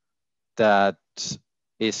things that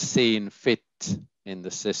is seen fit in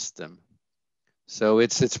the system. So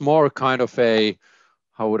it's more kind of a,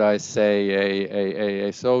 how would I say,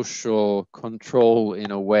 a social control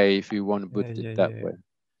in a way, if you want to put it that way.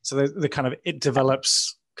 So the kind of, it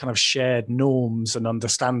develops kind of shared norms and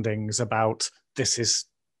understandings about, this is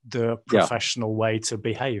the professional way to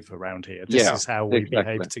behave around here. This is how we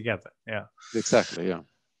behave together. Yeah, exactly. Yeah.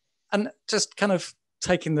 And just kind of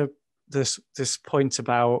taking this point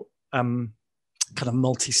about kind of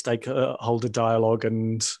multi-stakeholder dialogue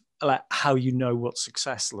and like how you know what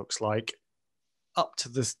success looks like, up to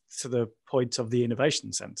the point of the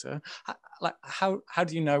innovation center. Like how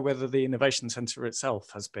do you know whether the innovation center itself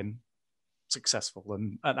has been successful,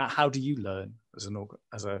 and how do you learn as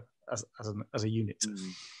a unit?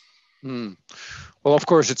 Well, of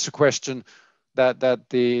course, it's a question that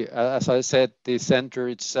the, as I said, the center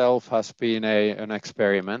itself has been an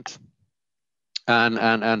experiment,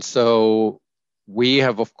 and so we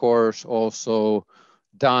have, of course, also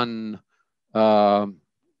done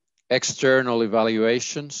external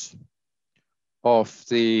evaluations of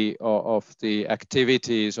the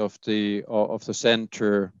activities of the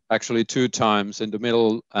center, actually 2 times in the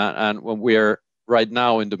middle, and when we are right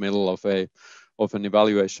now in the middle of an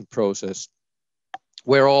evaluation process.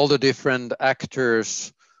 where all the different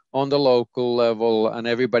actors on the local level and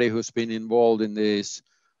everybody who's been involved in these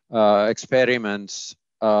experiments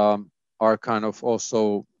are kind of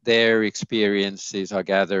also their experiences are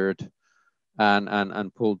gathered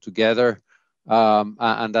and pulled together.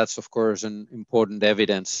 And that's, of course, an important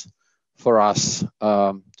evidence for us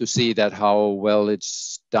to see that how well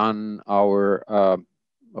it's done or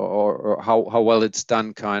how well it's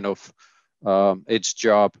done kind of its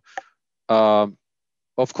job.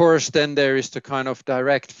 Of course, then there is the kind of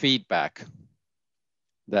direct feedback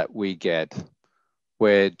that we get,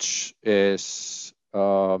 which is,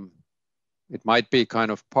 it might be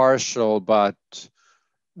kind of partial, but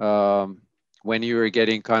when you're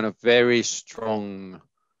getting kind of very strong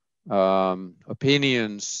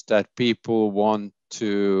opinions that people want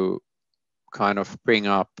to kind of bring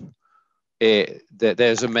up,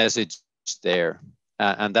 there's a message there.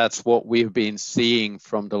 And that's what we've been seeing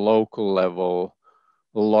from the local level,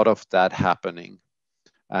 a lot of that happening.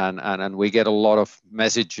 And we get a lot of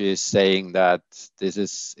messages saying that this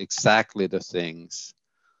is exactly the things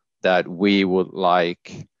that we would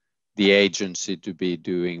like the agency to be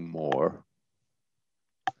doing more.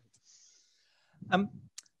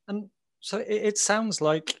 And so it sounds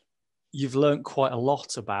like you've learned quite a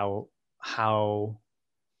lot about how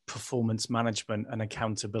performance management and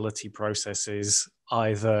accountability processes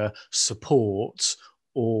either support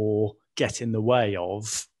or get in the way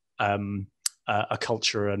of a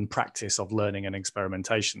culture and practice of learning and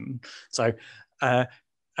experimentation. So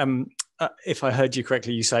if I heard you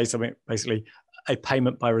correctly, you say something basically a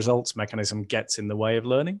payment by results mechanism gets in the way of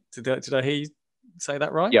learning. Did I hear you say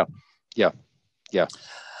that right? Yeah.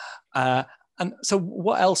 And so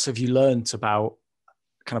what else have you learned about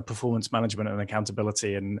kind of performance management and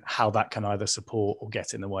accountability and how that can either support or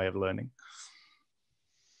get in the way of learning?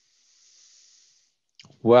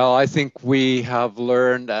 Well, I think we have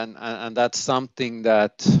learned, and that's something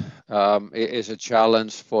that is a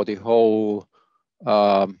challenge for the whole,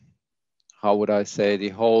 how would I say, the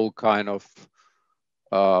whole kind of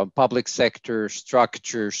public sector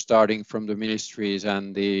structure, starting from the ministries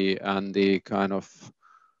and the kind of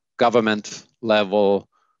government level,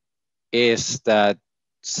 is that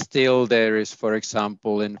still there is, for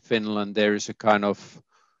example, in Finland, there is a kind of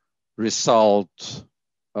result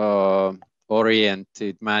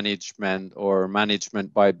oriented management or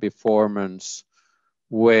management by performance,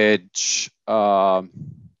 which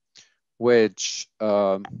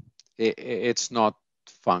it's not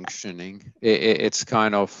functioning. It's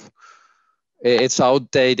kind of, it's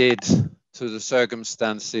outdated to the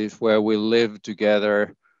circumstances where we live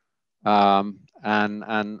together, and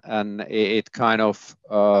it kind of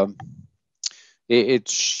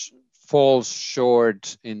it falls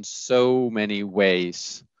short in so many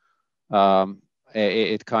ways.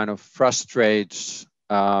 It kind of frustrates,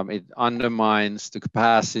 it undermines the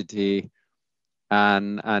capacity,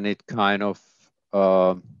 and it kind of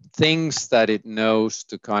thinks that it knows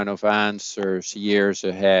the kind of answers years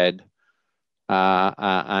ahead,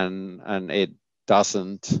 and it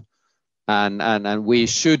doesn't. And we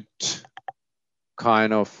should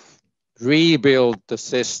kind of rebuild the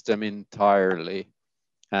system entirely.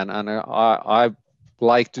 And I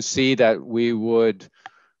like to see that we would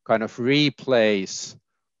kind of replace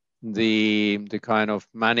the kind of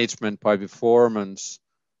management by performance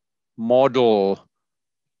model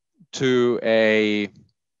to a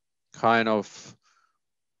kind of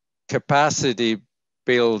capacity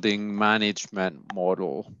building management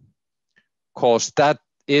model, because that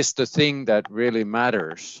is the thing that really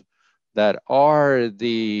matters. That are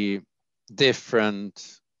the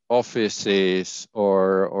different offices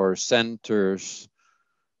or centers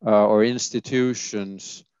or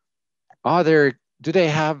institutions, do they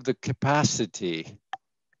have the capacity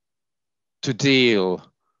to deal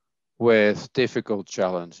with difficult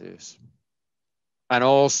challenges? And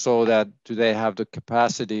also that, do they have the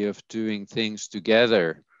capacity of doing things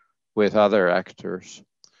together with other actors?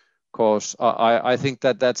 Because I think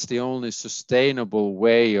that that's the only sustainable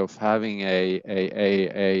way of having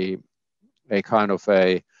a kind of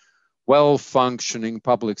a well-functioning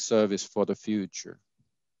public service for the future.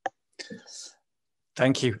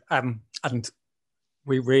 Thank you. And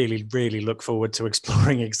we really, really look forward to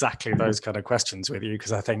exploring exactly those kind of questions with you,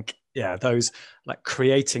 because I think, yeah, those, like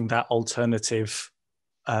creating that alternative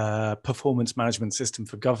performance management system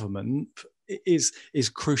for government is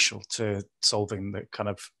crucial to solving the kind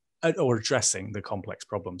of, or addressing the complex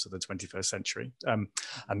problems of the 21st century.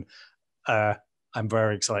 And I'm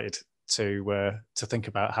very excited to think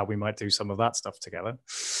about how we might do some of that stuff together.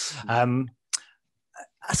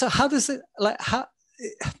 So how does it, like, how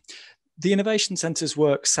the Innovation Centre's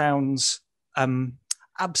work sounds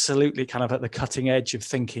absolutely kind of at the cutting edge of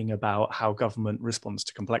thinking about how government responds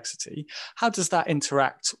to complexity. How does that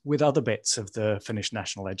interact with other bits of the Finnish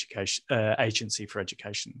National Agency for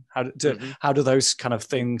Education? How do those kind of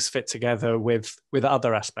things fit together with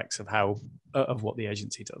other aspects of of what the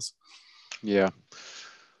agency does? Yeah,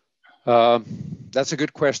 that's a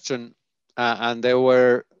good question. And there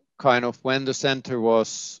were kind of, when the center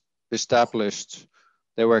was established,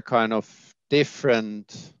 there were kind of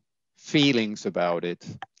different feelings about it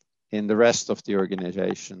in the rest of the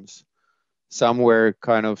organizations. Some were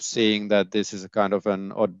kind of seeing that this is a kind of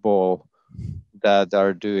an oddball that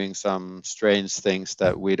are doing some strange things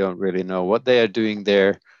that we don't really know what they are doing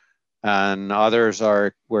there. And others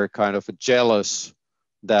were kind of jealous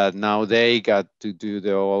that now they got to do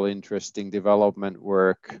the all interesting development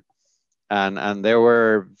work. And there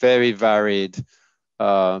were very varied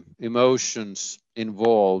emotions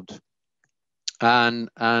involved. And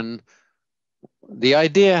the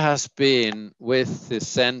idea has been with the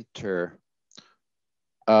center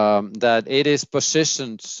that it is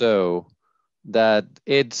positioned so that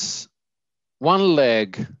its one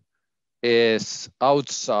leg is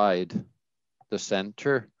outside the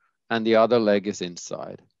center and the other leg is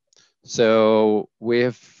inside. So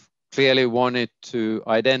we've clearly wanted to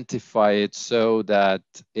identify it so that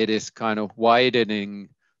it is kind of widening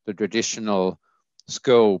the traditional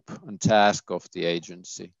scope and task of the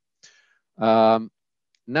agency.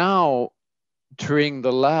 Now, during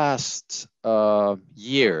the last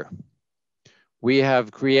year, we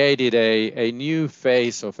have created a new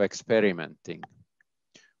phase of experimenting,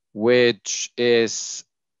 which is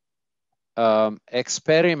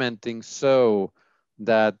experimenting so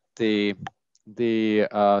that the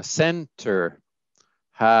center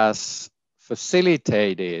has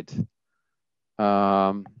facilitated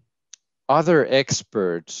other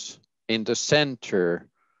experts in the center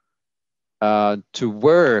to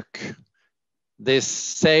work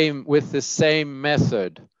with the same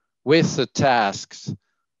method, with the tasks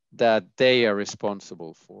that they are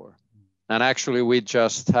responsible for. And actually, we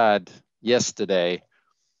just had yesterday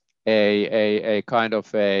a kind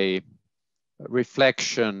of a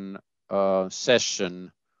reflection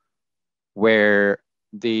session where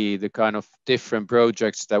the kind of different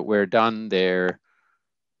projects that were done there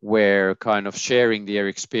were kind of sharing their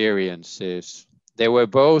experiences. They were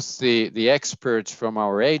both the experts from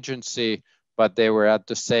our agency, but they were at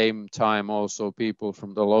the same time also people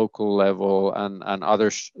from the local level and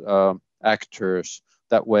other actors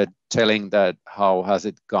that were telling that how has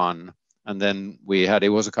it gone. And then it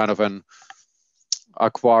was a kind of an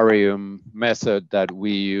aquarium method that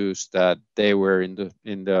we used, that they were in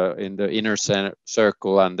the inner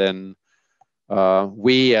circle, and then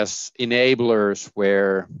we as enablers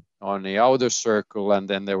were on the outer circle, and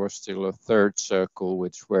then there was still a third circle,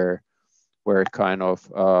 which were kind of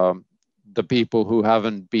the people who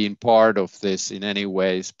haven't been part of this in any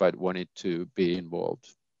ways but wanted to be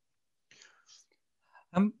involved.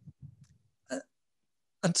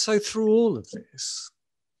 And so through all of this,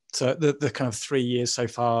 so the kind of 3 years so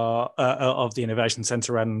far of the Innovation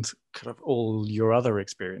Centre and kind of all your other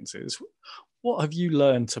experiences, what have you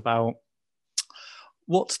learned about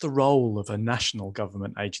what's the role of a national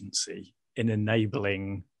government agency in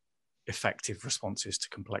enabling effective responses to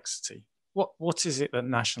complexity? What is it that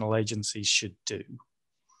national agencies should do?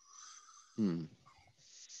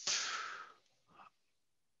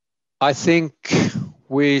 I think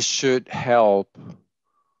we should help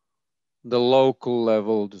the local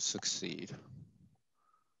level to succeed,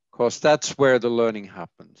 because that's where the learning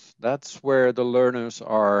happens. That's where the learners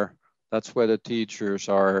are, that's where the teachers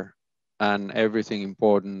are, and everything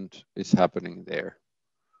important is happening there.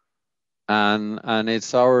 And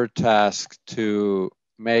it's our task to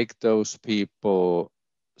make those people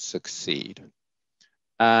succeed.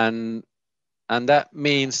 And that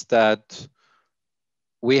means that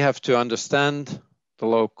we have to understand the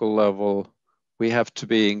local level. We have to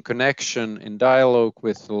be in connection, in dialogue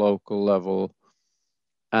with the local level.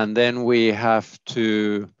 And then we have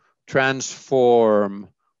to transform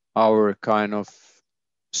our kind of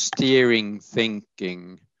steering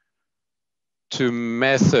thinking to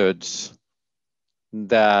methods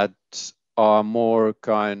that are more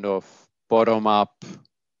kind of bottom-up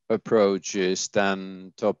approaches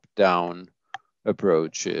than top-down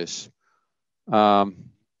approaches.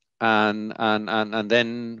 And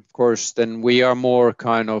then, of course, then we are more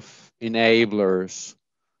kind of enablers.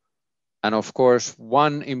 And of course,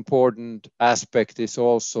 one important aspect is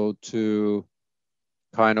also to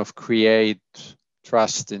kind of create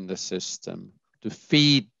trust in the system, to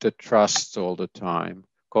feed the trust all the time.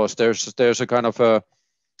 Because there's a kind of a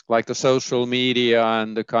like the social media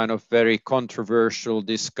and the kind of very controversial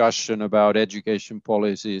discussion about education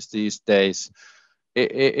policies these days,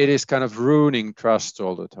 it is kind of ruining trust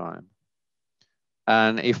all the time.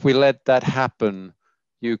 And if we let that happen,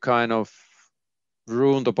 you kind of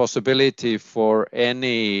ruin the possibility for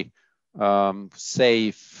any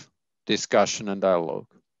safe discussion and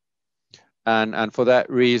dialogue. And for that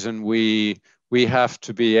reason, we have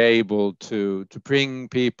to be able to bring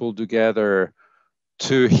people together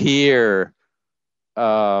to hear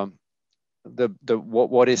what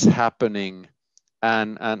is happening,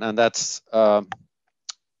 and that's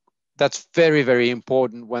very, very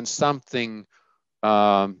important when something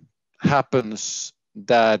happens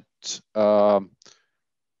that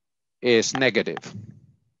is negative.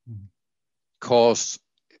 Because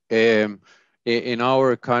in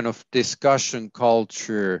our kind of discussion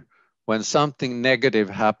culture, when something negative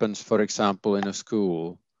happens, for example, in a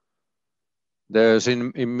school, there's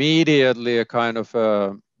immediately a kind of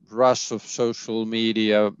a rush of social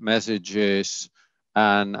media messages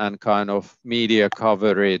and kind of media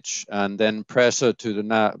coverage, and then pressure to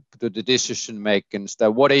the decision makers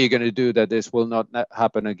that what are you going to do that this will not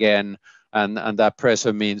happen again, and that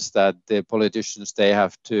pressure means that the politicians, they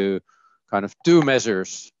have to kind of do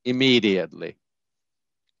measures immediately.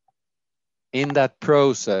 In that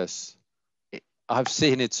process, I've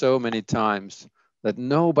seen it so many times that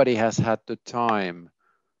nobody has had the time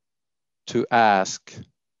to ask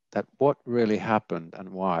that what really happened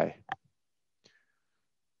and why.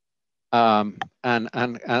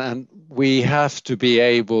 And we have to be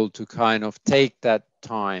able to kind of take that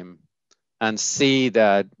time and see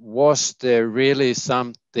that was there really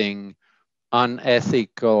something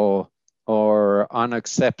unethical or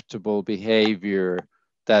unacceptable behavior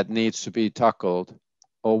that needs to be tackled,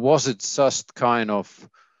 or was it just kind of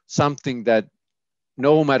something that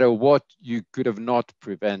no matter what you could have not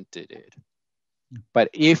prevented it. But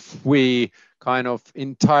if we kind of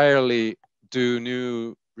entirely do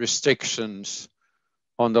new restrictions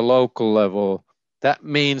on the local level, that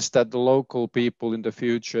means that the local people in the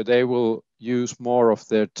future, they will use more of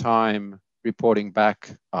their time reporting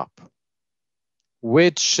back up,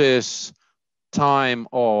 which is time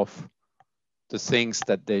off the things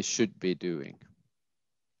that they should be doing.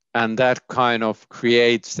 And that kind of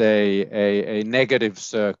creates a negative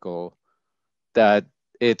circle that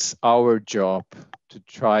it's our job to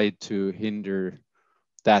try to hinder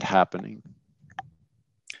that happening.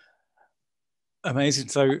 Amazing.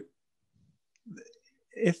 So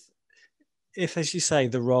if as you say,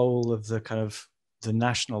 the role of the kind of the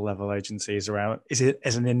national level agency is it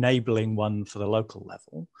as an enabling one for the local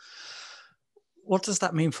level, what does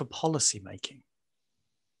that mean for policy making?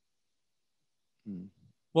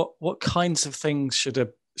 What kinds of things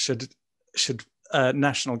should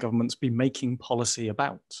national governments be making policy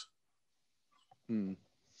about? Well,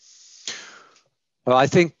 I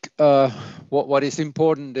think what is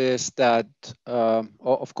important is that,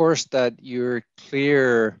 of course, that you're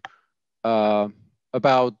clear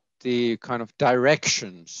about the kind of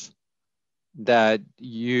directions that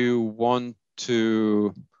you want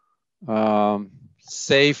to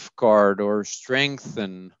safeguard or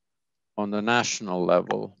strengthen on the national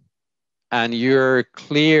level, and you're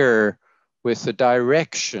clear with the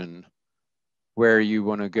direction where you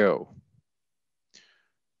want to go.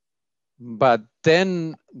 But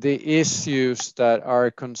then the issues that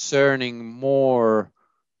are concerning more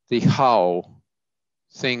the how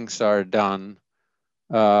things are done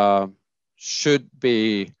should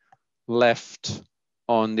be left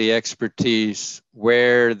on the expertise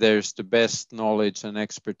where there's the best knowledge and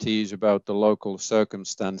expertise about the local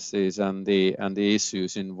circumstances and the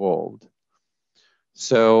issues involved.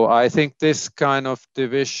 So I think this kind of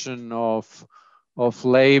division of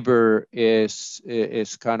labor is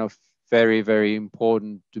kind of very, very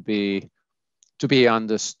important to be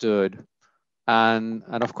understood. And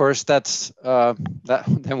of course, that's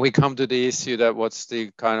then we come to the issue that what's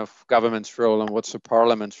the kind of government's role and what's the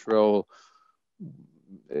parliament's role.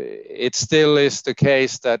 It still is the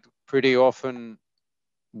case that pretty often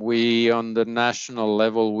we on the national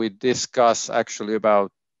level, we discuss actually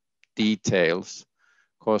about details,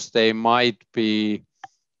 because they might be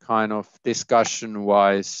kind of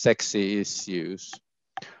discussion-wise sexy issues.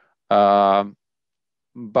 But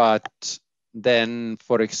then,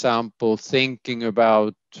 for example, thinking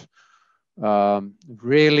about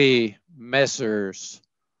really measures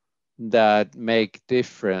that make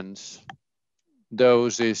difference,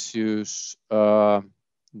 those issues,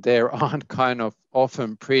 there aren't kind of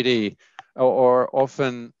often pretty, or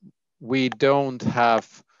often we don't have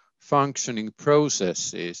functioning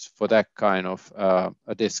processes for that kind of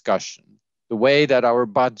a discussion. the way that our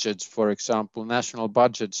budgets, for example, national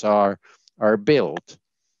budgets are built,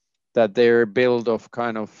 that they're built of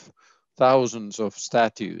kind of thousands of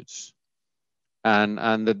statutes.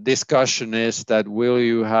 And the discussion is that will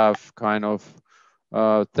you have kind of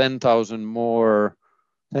 10,000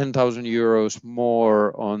 euros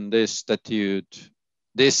more on this statute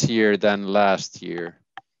this year than last year,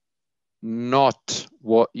 not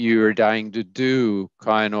what you're trying to do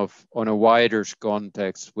kind of on a wider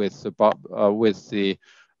context with the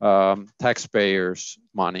taxpayers'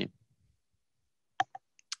 money.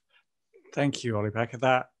 Thank you, Olli Pekka.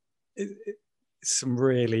 That is some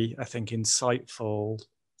really, I think, insightful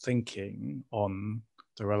thinking on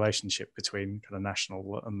the relationship between kind of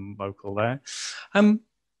national and local there.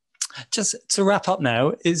 Just to wrap up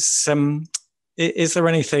now, is there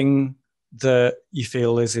anything that you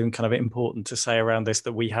feel is kind of important to say around this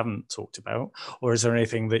that we haven't talked about, or is there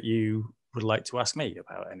anything that you would like to ask me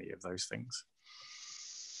about any of those things?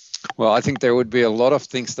 Well, I think there would be a lot of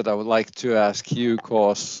things that I would like to ask you,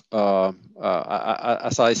 because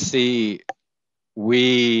as I see,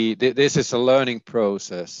 this is a learning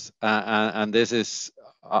process, and this is,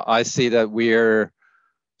 I see that we're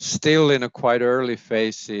still in a quite early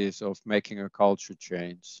phases of making a culture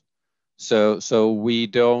change. So we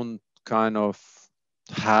don't kind of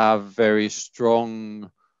have very strong,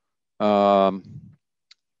 how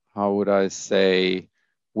would I say,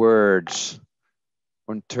 words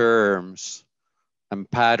on terms and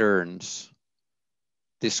patterns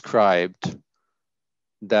described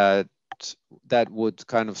that would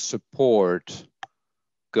kind of support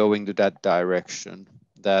going to that direction,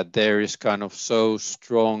 that there is kind of so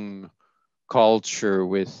strong culture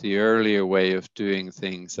with the earlier way of doing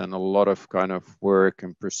things and a lot of kind of work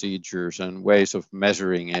and procedures and ways of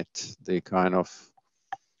measuring it. The kind of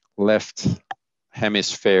left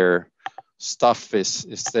hemisphere stuff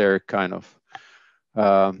is there kind of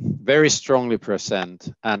very strongly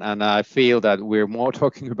present, and I feel that we're more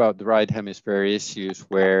talking about the right hemisphere issues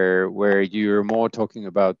where you're more talking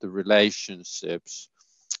about the relationships,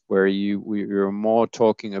 where you're more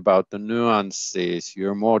talking about the nuances,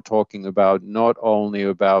 you're more talking about not only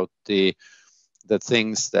about the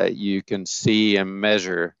things that you can see and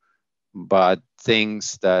measure, but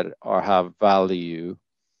things that have value,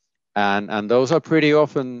 and those are pretty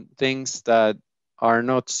often things that are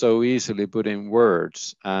not so easily put in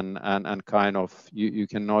words, and kind of you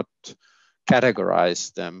cannot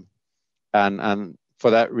categorize them, and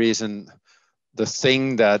for that reason, the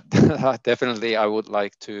thing that definitely I would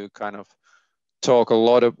like to kind of talk a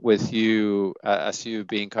lot with you as you've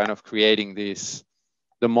been kind of creating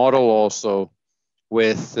the model also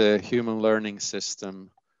with the human learning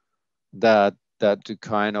system, that to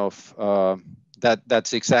kind of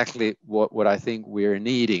that's exactly what I think we're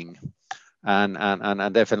needing. And I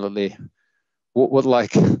definitely would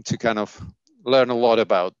like to kind of learn a lot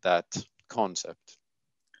about that concept.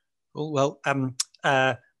 Well,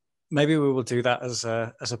 maybe we will do that as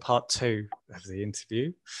a part 2 of the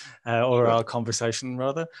interview, or our conversation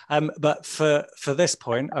rather. But for this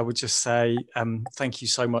point, I would just say thank you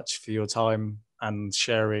so much for your time and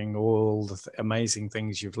sharing all the amazing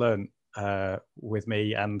things you've learned with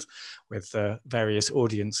me and with the various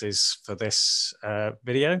audiences for this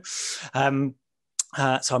video. So I'm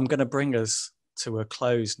going to bring us to a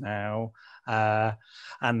close now,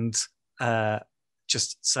 and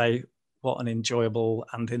just say what an enjoyable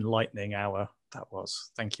and enlightening hour that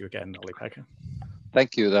was. Thank you again, Olli Pekka.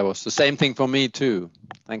 Thank you. That was the same thing for me too.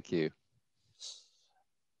 Thank you.